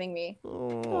keeps giving me.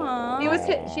 Aw.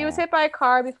 She was hit by a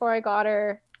car before I got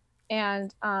her,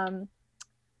 and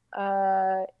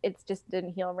it just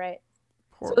didn't heal right.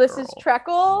 Poor So this girl. is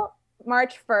Treckle,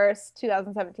 March 1st,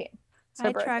 2017. It's her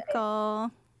Hi, birthday.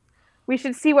 Treckle. We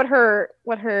should see what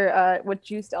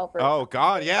juiced Alfred. Oh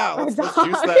God, yeah. Let's dog.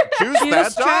 juice that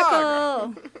Juice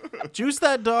dog. Treckle. Juice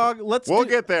that dog. We'll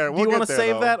get there. Do We'll you get want to there,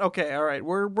 save though. that? Okay, all right.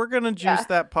 We're gonna juice Yeah.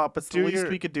 that pup. It's the Do least your-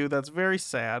 we could do. That's very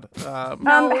sad.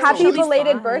 No, Happy she'll be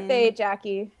belated fine. birthday,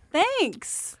 Jackie.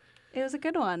 Thanks. It was a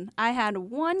good one. I had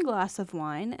one glass of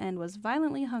wine and was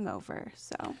violently hungover.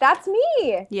 So, That's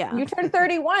me. Yeah. You turned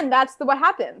 31. That's what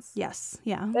happens. yes,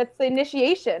 yeah. That's the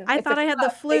initiation. I It's thought a I had the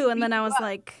cup. flu, They and then beat I was you up.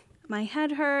 like, my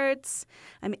head hurts,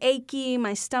 I'm achy,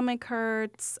 my stomach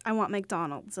hurts, I want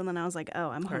McDonald's. And then I was like,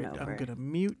 oh, I'm all right, hungover. I'm gonna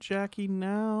mute Jackie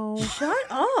now, Shut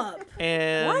up.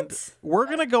 and What? we're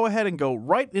gonna go ahead and go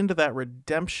right into that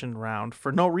redemption round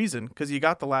for no reason because you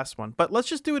got the last one. But let's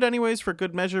just do it anyways for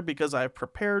good measure because I've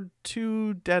prepared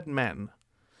 2 dead men.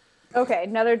 Okay,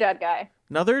 another dead guy.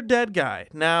 Another dead guy.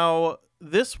 Now,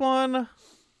 this one,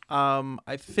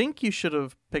 I think you should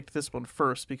have picked this one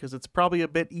first because it's probably a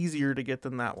bit easier to get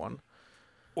than that one.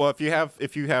 Well, if you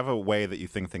have a way that you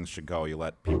think things should go, you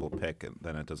let people pick, and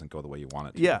then it doesn't go the way you want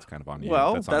it to. Yeah. It's kind of on you.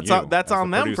 Well, that's that's on, you that's as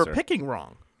on the them for producer. picking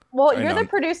wrong. Well, I you're know. the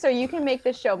producer. You can make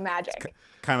this show magic.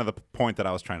 Kind of the point that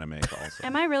I was trying to make. Also,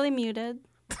 Am I really muted?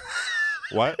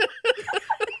 what?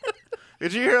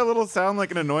 Did you hear a little sound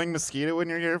like an annoying mosquito when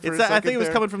you're here for It's a that, second? I think it was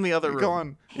there? coming from the other room. Go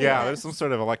on. Yeah, there's some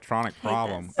sort of electronic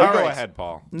problem. this. You All go right. ahead,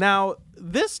 Paul. Now,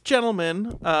 this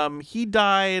gentleman, he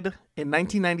died in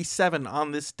 1997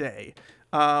 on this day.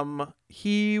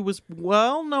 He was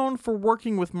well known for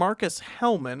working with Marcus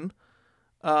Hellman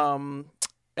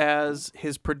as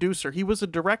his producer. He was a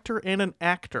director and an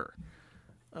actor.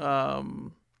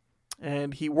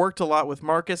 And he worked a lot with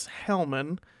Marcus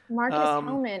Hellman. Marcus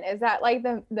Hellman, is that like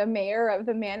the mayor of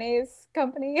the mayonnaise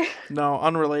company? No,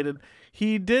 unrelated.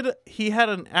 He had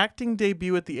an acting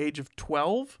debut at the age of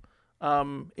 12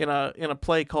 in a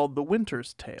play called The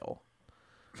Winter's Tale.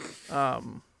 He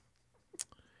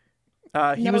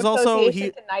No was also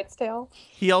association to Knight's Tale.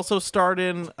 he also starred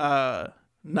in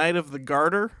Night of the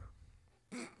Garter.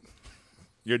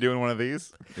 You're doing one of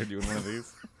these? You're doing one of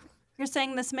these? You're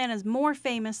saying this man is more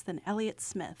famous than Elliott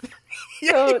Smith.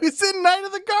 Yeah, he was in Night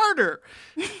of the Garter.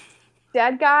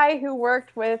 Dead guy who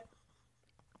worked with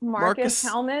Marcus Marcus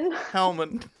Hellman.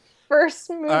 Hellman. First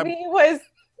movie was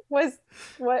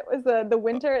what was the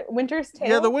Winter's Tale?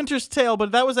 Yeah, The Winter's Tale,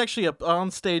 but that was actually a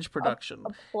on-stage production.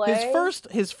 a play?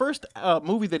 His first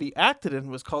movie that he acted in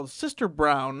was called Sister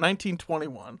Brown,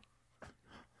 1921.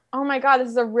 Oh my God, this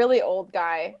is a really old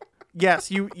guy.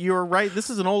 Yes, you're right. This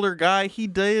is an older guy. He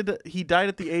died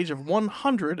at the age of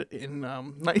 100 in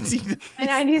 97.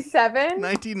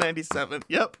 1997.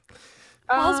 Yep.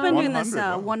 Paul's been doing this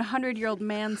 100, wow. 100-year-old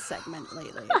man segment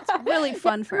lately. It's really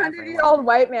fun for everyone. 100-year-old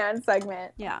white man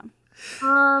segment. Yeah.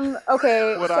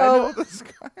 Okay. Would so I know this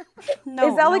guy? No,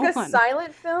 is that like no a one.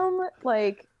 silent film?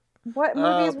 Like what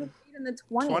movies were made in the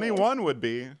 20s? 21 would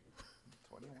be.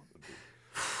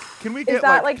 Can we Is get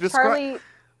that like describe-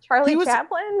 Charlie He was-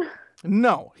 Chaplin?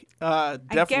 No, I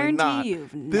definitely guarantee not.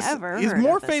 you've This never is heard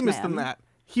more of this famous man. than that.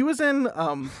 He was in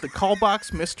the Call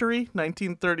Box Mystery,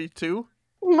 1932.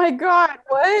 Oh my god,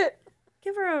 what?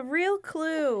 Give her a real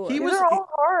clue. He These was are all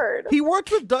hard. he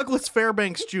worked with Douglas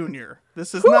Fairbanks Jr.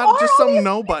 This is Who not are just all some these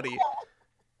nobody.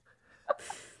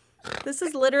 This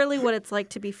is literally what it's like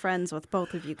to be friends with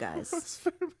both of you guys.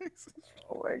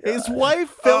 Oh my god. His wife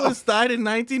Phyllis died in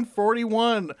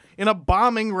 1941 in a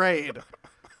bombing raid.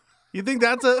 You think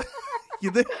that's a?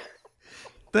 You think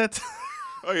that's?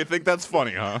 Oh, you think that's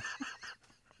funny, huh?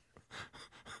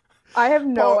 I have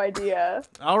no Paul- idea.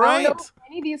 All I right. don't know who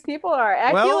any of these people are.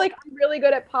 I Well- feel like I'm really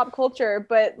good at pop culture,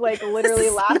 but like literally This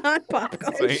is last not pop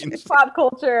culture. Strange. pop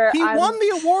culture. He I'm- won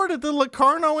the award at the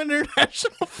Locarno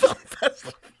International Film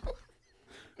Festival.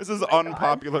 This is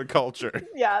unpopular culture.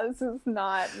 Yeah, this is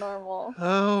not normal.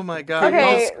 Oh my god.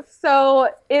 Okay, Well, so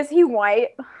is he white?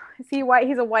 Is he white?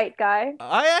 He's a white guy.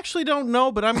 I actually don't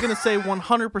know, but I'm gonna say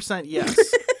 100% yes.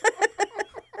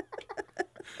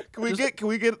 Can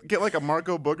we get like a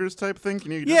Marco Boogers type thing?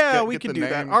 Can you? Just Yeah, get we the can do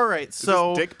that. name? All right. Is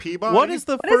So, this Dick Peabody? what is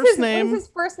the What is first his, name? What does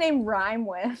his first name rhyme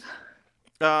with?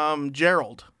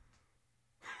 Gerald.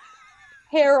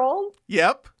 Harold.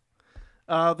 Yep.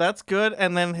 That's good.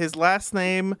 And then his last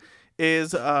name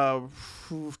is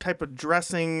type of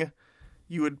dressing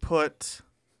you would put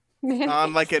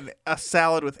on like a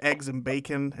salad with eggs and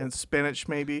bacon and spinach,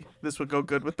 maybe. This would go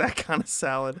good with that kind of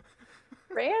salad.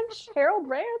 Ranch? Harold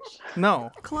Ranch?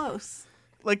 No, Close.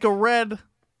 like a red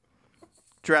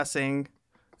dressing.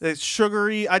 It's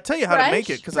sugary. I tell you how to make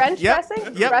it French yep,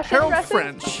 dressing? Yep, Russian Harold dressing?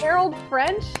 French. Harold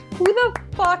French? Who the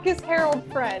fuck is Harold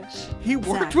French? He worked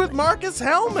Exactly. with Marcus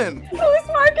Hellman. Who is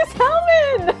Marcus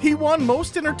Hellman? He won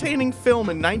Most Entertaining Film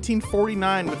in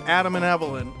 1949 with Adam and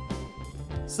Evelyn.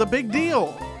 It's a big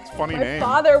deal. It's a funny My name.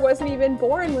 father wasn't even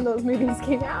born when those movies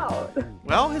came out.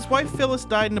 Well, his wife Phyllis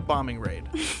died in a bombing raid.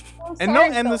 I'm And sorry,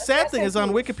 the Phyllis. sad Rest thing in is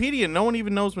on peace. Wikipedia, no one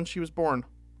even knows when she was born.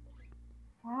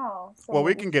 Wow. So Well,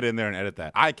 we can get in there and edit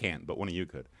that. I can't, but one of you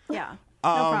could. Yeah.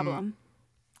 No problem.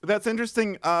 That's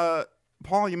interesting.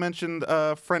 Paul, you mentioned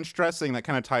French dressing. That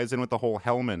kind of ties in with the whole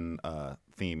Hellman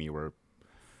theme you were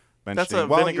mentioning. That's a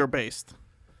Well, vinegar based.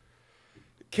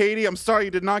 Katie, I'm sorry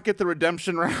you did not get the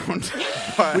redemption round.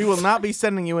 But We will not be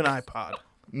sending you an iPod.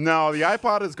 no, the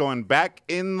iPod is going back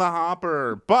in the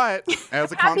hopper. But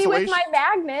as a happy consolation, with my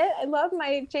magnet. I love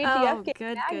my JTF Oh, game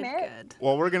good, magnet. good.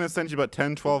 well, we're going to send you about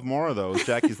 10, 12 more of those.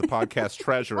 Jackie's the podcast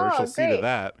treasurer. Oh, She'll see to great.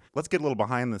 that. Let's get a little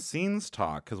behind the scenes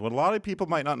talk, because what a lot of people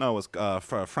might not know is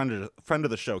for a friend of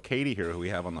the show, Katie here, who we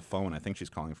have on the phone. I think she's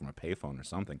calling from a payphone or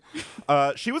something.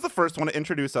 She was the first one to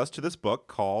introduce us to this book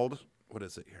called, what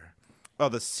is it here? Oh,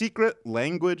 The Secret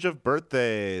Language of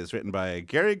Birthdays, written by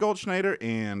Gary Goldschneider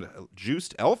and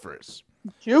Juiced Elfers.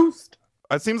 Juiced.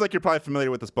 It seems like you're probably familiar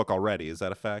with this book already. Is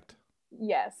that a fact?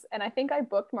 Yes, and I think I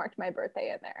bookmarked my birthday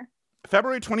in there.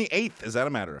 February 28th, is that a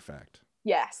matter of fact?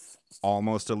 Yes.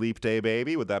 Almost a leap day,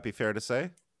 baby. Would that be fair to say?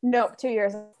 Nope, 2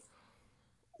 years.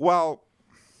 Well,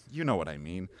 you know what I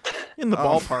mean. In the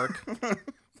ballpark.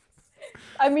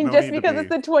 I mean, No just need to because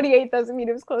be. it's the 28th doesn't mean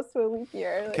it was close to a leap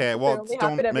year. Like, Okay, it well, only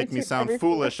don't happened every make me two- sound every few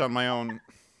foolish on my own.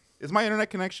 Is my internet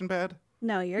connection bad?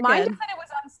 No, you're Mine good. just said it was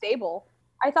unstable.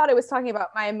 I thought it was talking about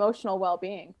my emotional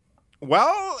well-being.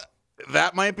 Well,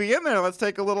 that might be in there. Let's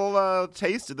take a little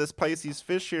taste of this Pisces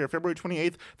fish here. February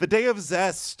 28th, the day of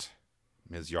zest.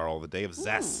 Ms. Jarl, the day of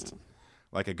zest.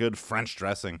 Like a good French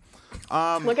dressing.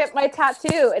 Look at my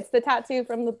tattoo. It's the tattoo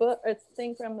from the book. Or it's the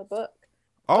thing from the book.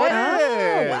 Oh, it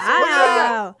Oh, is.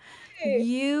 wow.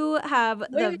 You have the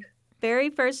Wait. very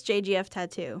first JGF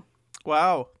tattoo.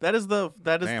 Wow. That is the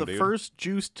Damn, dude. first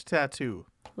juiced tattoo.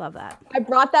 Love that. I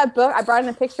brought that book. I brought in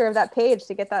a picture of that page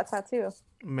to get that tattoo.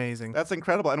 Amazing. That's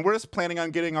incredible. And we're just planning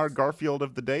on getting our Garfield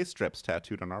of the Day strips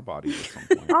tattooed on our bodies at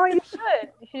some point. Oh, you should.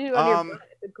 You should do it on your book.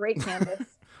 It's a great canvas.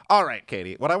 All right,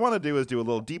 Katie. What I want to do is do a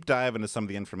little deep dive into some of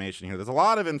the information here. There's a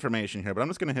lot of information here, but I'm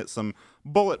just going to hit some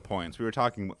bullet points. We were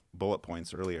talking bullet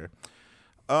points earlier.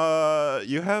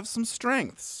 You have some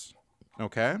strengths,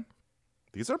 okay?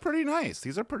 These are pretty nice.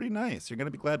 You're going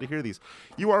to be glad to hear these.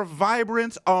 You are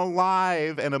vibrant,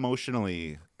 alive, and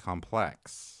emotionally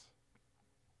complex.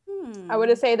 I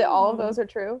would say that all of those are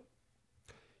true.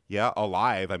 Yeah,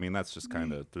 alive. I mean, that's just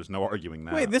kind of, there's no arguing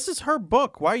that. Wait, this is her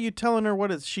book. Why are you telling her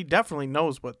what is? She definitely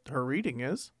knows what her reading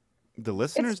is. The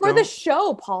listeners It's for don't. the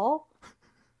show, Paul.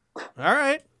 All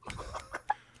right.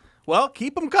 Well,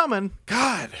 keep them coming.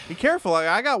 God. Be careful.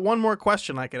 I got one more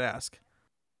question I could ask.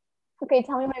 Okay,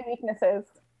 tell me my weaknesses.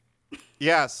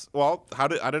 Yes. Well, I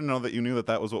didn't know that you knew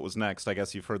that was what was next. I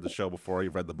guess you've heard the show before.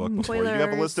 You've read the book before. You do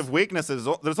have a list Spoilers. of weaknesses.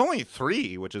 There's only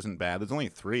 3, which isn't bad. There's only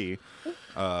 3.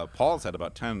 Paul's had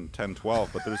about 10, 12,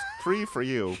 but there's 3 for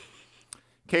you.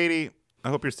 Katie, I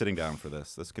hope you're sitting down for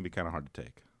this. This can be kind of hard to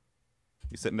take.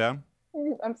 You sitting down?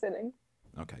 I'm sitting.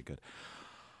 Okay, good.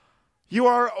 You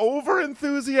are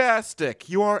over-enthusiastic.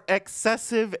 You are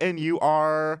excessive, and you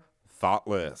are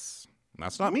thoughtless.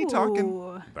 That's not me talking.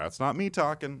 Ooh. That's not me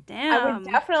talking. I Damn.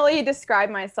 would definitely describe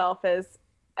myself as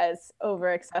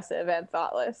over excessive and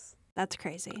thoughtless. That's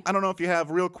crazy. I don't know if you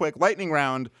have real quick lightning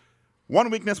round. 1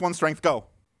 weakness, 1 strength. Go.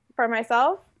 For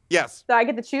myself, Yes. so I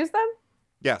get to choose them.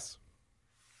 Yes.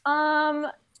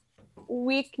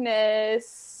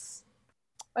 Weakness.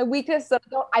 My weakness is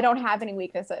I don't have any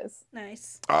weaknesses.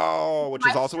 Nice. Oh, which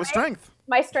is My also a strength.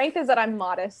 My strength is that I'm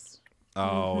modest.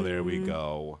 Oh, there we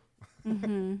go.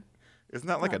 Mm-hmm. Isn't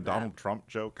that like a Donald Trump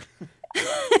joke?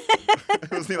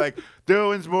 Wasn't he like,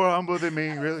 Dylan's more humble than me,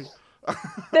 really?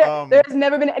 There's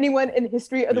never been anyone in the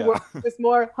history of the Yeah. world who's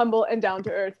more humble and down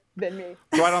to earth than me.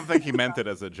 So I don't think he meant it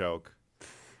as a joke.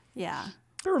 Yeah.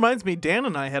 That reminds me, Dan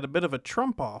and I had a bit of a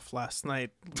Trump off last night.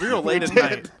 Real late at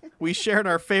night. We shared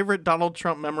our favorite Donald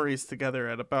Trump memories together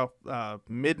at about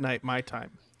midnight my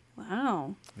time.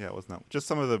 Wow. Yeah, it wasn't that. Just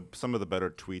some of the better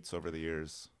tweets over the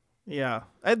years. Yeah.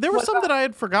 There were some that I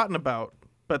had forgotten about,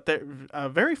 but they're a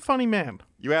very funny man.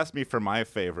 You asked me for my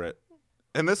favorite,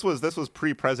 and this was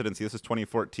pre-presidency. This is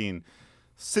 2014.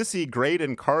 Sissy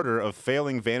Graydon Carter of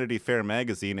failing Vanity Fair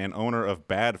magazine and owner of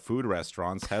Bad Food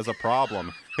Restaurants has a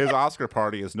problem. His Oscar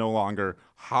party is no longer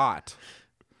hot.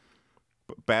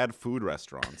 Bad Food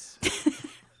Restaurants.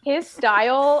 His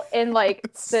style and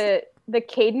like the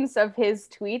cadence of his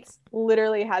tweets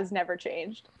literally has never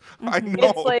changed. I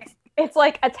know. It's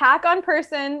like attack on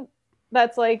person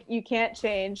that's like you can't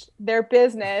change their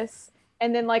business,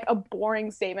 and then like a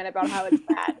boring statement about how it's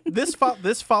bad.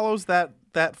 This follows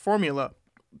that formula.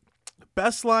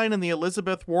 Best line in the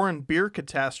Elizabeth Warren beer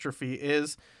catastrophe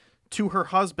is, to her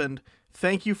husband,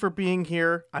 "Thank you for being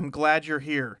here. I'm glad you're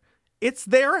here." It's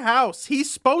their house.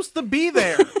 He's supposed to be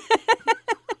there.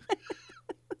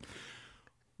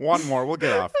 One more. We'll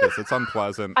get off this. It's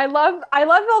unpleasant. I love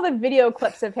all the video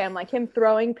clips of him, like him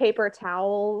throwing paper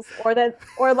towels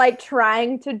or like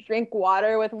trying to drink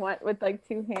water with like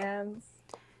 2 hands.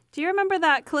 Do you remember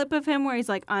that clip of him where he's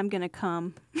like, "I'm gonna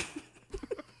come,"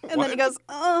 and then he goes,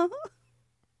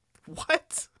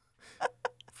 What?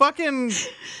 Fucking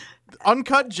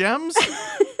Uncut Gems?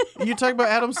 You talking about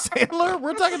Adam Sandler?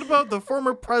 We're talking about the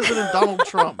former president Donald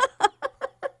Trump.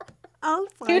 I'll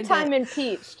find 2-time it.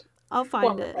 impeached. I'll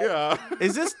find it. Yeah.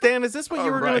 Is this Dan? Is this what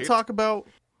you were going Right. to talk about?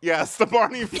 Yes, the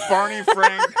Barney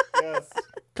Frank. Yes.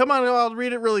 Come on, I'll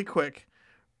read it really quick.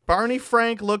 Barney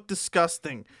Frank looked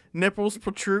disgusting. Nipples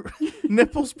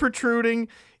protruding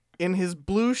in his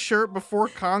blue shirt before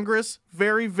Congress.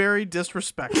 Very, very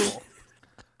disrespectful.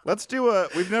 Let's do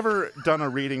we've never done a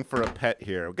reading for a pet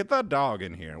here. Get that dog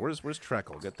in here. Where's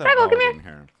Treckle? Get that Treckle, dog come here. in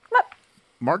here. Come up.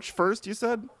 March 1st, you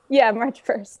said? Yeah, March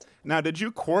 1st. Now, did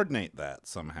you coordinate that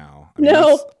somehow? I mean,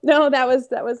 No, that was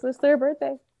their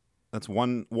birthday. That's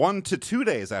 1 to 2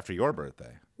 days after your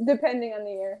birthday. Depending on the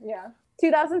year, yeah.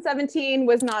 2017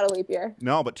 was not a leap year.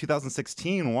 No, but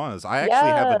 2016 was. I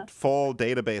actually have Yeah. a full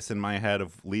database in my head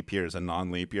of leap years and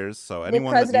non-leap years. So The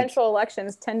anyone presidential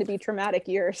elections tend to be traumatic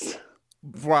years.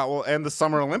 well, and the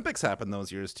Summer Olympics happened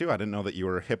those years too. I didn't know that you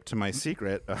were hip to my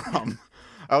secret.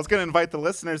 I was going to invite the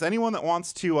listeners, anyone that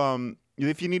wants to,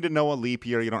 if you need to know a leap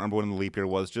year, you don't remember when the leap year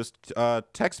was, just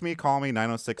text me, call me,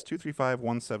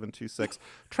 906-235-1726.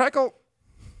 Treckle,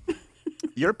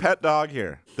 your pet dog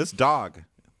here, this dog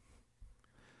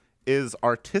is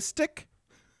artistic,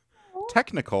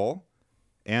 technical,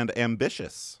 and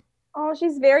ambitious. Oh,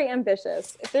 she's very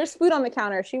ambitious. If there's food on the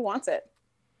counter, she wants it.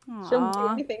 She'll do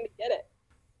Aw. anything to get it.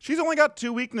 She's only got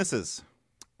 2 weaknesses.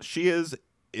 She is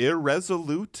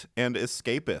irresolute and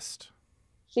escapist.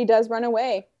 She does run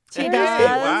away. She Hey, does.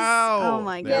 wow. Oh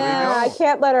my There we god. Yeah, I go.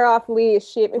 can't let her off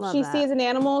leash. If Love she that. sees an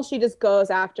animal, she just goes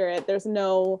after it. There's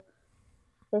no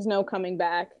coming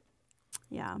back.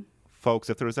 Yeah. Folks,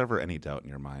 if there was ever any doubt in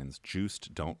your minds,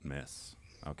 juiced don't miss.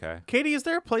 Okay? Katie, is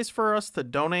there a place for us to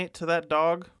donate to that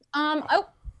dog? Oh,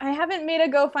 I haven't made a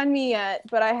GoFundMe yet,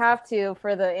 but I have to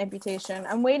for the amputation.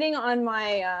 I'm waiting on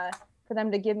my for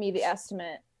them to give me the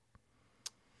estimate,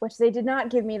 which they did not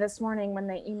give me this morning when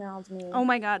they emailed me. Oh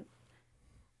my god.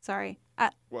 Sorry.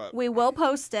 What? We will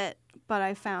post it, but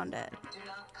I found it.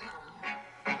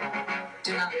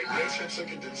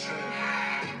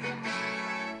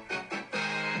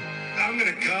 I'm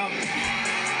gonna come.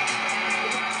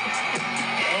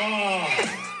 Oh.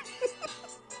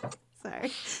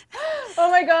 Sorry. Oh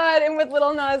my god! And with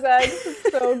Little Nas X,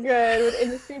 it's so good with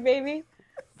Industry Baby.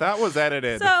 That was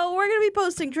edited. So we're gonna be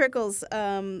posting Trickle's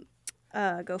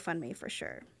GoFundMe for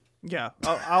sure. Yeah,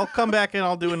 I'll come back and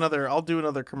I'll do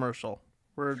another commercial.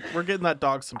 We're getting that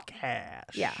dog some cash.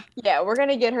 Yeah. Yeah, we're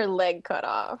gonna get her leg cut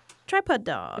off. Tripod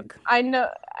dog. I know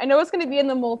it's gonna be in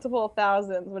the multiple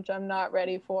thousands, which I'm not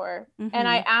ready for. And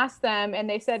I asked them, and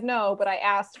they said no, but I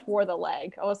asked for the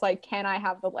leg. I was like, "Can I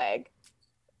have the leg?"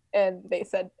 And they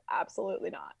said absolutely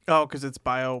not. Oh, because it's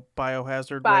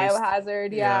biohazard waste.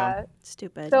 Biohazard, yeah.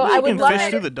 Stupid. So You I would can love fish it.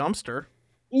 through the dumpster.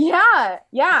 Yeah.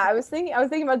 I was thinking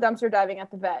about dumpster diving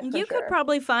at the vet. You could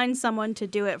probably find someone to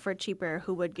do it for cheaper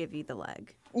who would give you the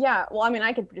leg. Yeah, well, I mean,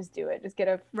 I could just do it. Just get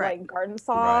a Right. like garden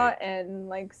saw Right. and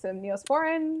like some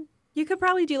Neosporin. You could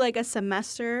probably do like a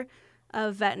semester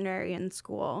of veterinarian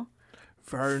school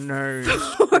For nerds.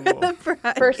 for the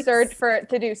price.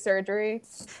 To do surgery.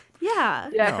 Yeah.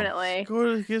 Definitely.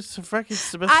 Go to get some fucking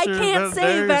semester. I can't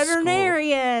say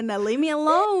veterinarian veterinarian. Leave me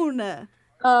alone.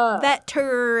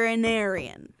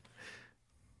 Veterinarian.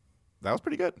 That was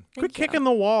pretty good. Quit kicking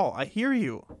the wall. I hear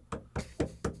you.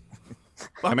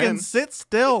 I'm Fucking in. sit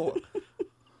still.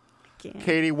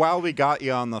 Katie, while we got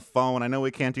you on the phone, I know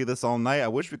we can't do this all night. I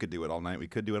wish we could do it all night. We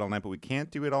could do it all night, but we can't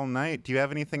do it all night. Do you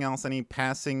have anything else? Any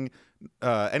passing,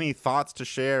 any thoughts to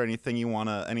share?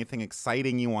 Anything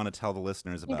exciting you want to tell the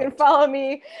listeners You about? can follow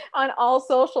me on all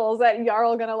socials at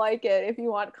Jarl Gonna Like It if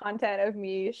you want content of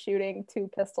me shooting 2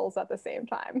 pistols at the same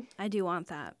time. I do want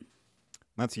that.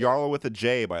 That's Jarl with a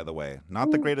J, by the way. Not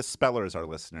the greatest spellers, our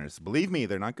listeners. Believe me,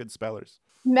 they're not good spellers.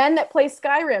 Men that play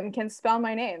Skyrim can spell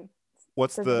my name.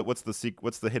 What's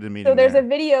the hidden meaning? So there's there? a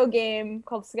video game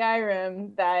called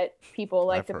Skyrim that people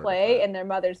like I've to heard of play that. in their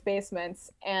mother's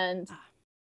basements, and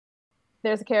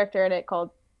there's a character in it called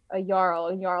a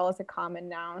Jarl. Jarl is a common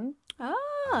noun.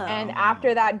 Oh. And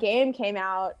after that game came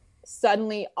out,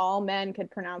 suddenly all men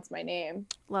could pronounce my name.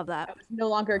 Love I that. was no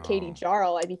longer Kayte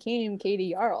Jarl. I became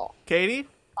Kayte Jarl. Katie,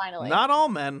 Finally. not all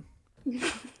men.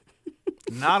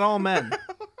 Not all men.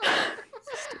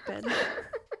 Stupid.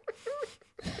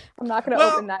 I'm not going to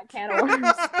open that can of worms.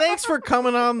 Thanks for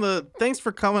coming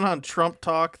on Trump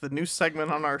Talk, the new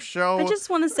segment on our show. I just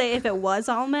want to say if it was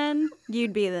all men,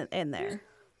 you'd be in there.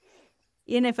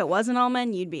 And if it wasn't all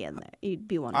men, you'd be in there. You'd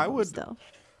be one of them still.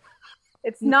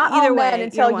 It's not Either all men way, you're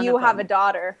until one you of have them. a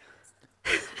daughter.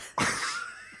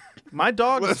 My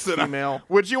dog is Listen, female.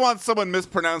 Would you want someone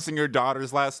mispronouncing your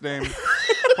daughter's last name,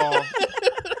 Paul?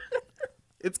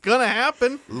 It's gonna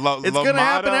happen. It's gonna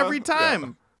happen every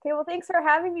time. Okay, well, thanks for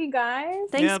having me, guys.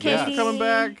 Thanks, Yeah, thanks Katie. for coming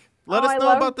back. Let Oh, us I know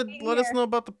love about the being let us here. know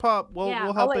about the pup. We'll Yeah,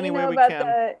 help I'll let any you way know we about can.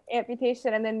 the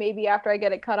amputation, and then maybe after I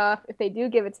get it cut off, if they do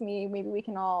give it to me, maybe we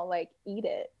can all like eat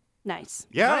it. Nice.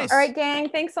 Yeah. Nice. All right, gang.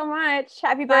 Thanks so much.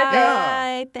 Happy Bye.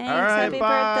 birthday. Thanks. All right, Happy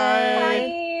bye.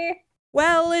 birthday. Bye.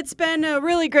 Well, it's been a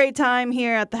really great time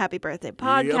here at the Happy Birthday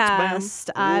Podcast.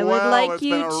 I would like it's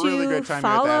you been a really to great time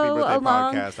here at the Happy follow Birthday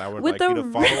along Podcast. I would with like the you to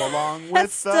follow along with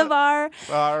rest of our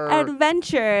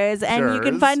adventures, and you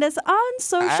can Adventures find us on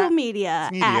social media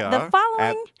at the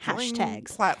following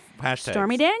hashtags. Hashtags.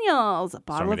 Stormy Daniels,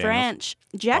 Bottle Stormy of Daniels, Ranch,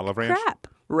 Jack Bottle of Ranch, Crap,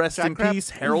 Rest Jack in Crab. peace,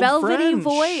 Harold Velvety French.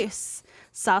 Voice,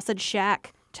 Sausage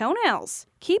Shack, Toenails,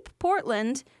 Keep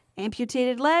Portland,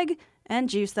 Amputated Leg, and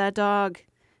Juice That Dog.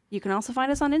 You can also find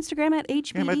us on Instagram at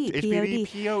HBDPOD.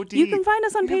 HBDPOD. You can find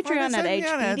us on You can Patreon find at us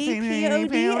on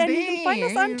HBDPOD, and you can find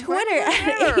us on Twitter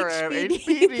at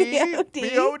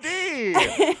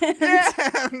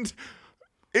HBDPOD. And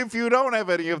if you don't have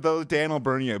any of those, Dan will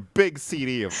burn you a big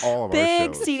CD of all of our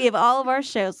Big shows. CD of all of our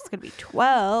shows. It's going to be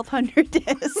 1,200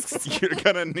 discs. You're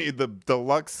gonna need the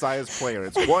deluxe size player.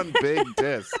 It's one big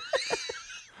disc.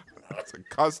 It's a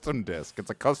custom disc. It's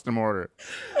a custom order.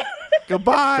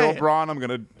 Goodbye. Phil Braun, I'm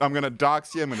gonna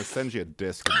dox you. I'm gonna send you a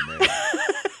disc in the mail.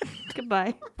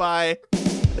 Goodbye. Bye.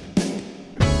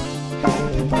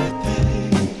 Happy birthday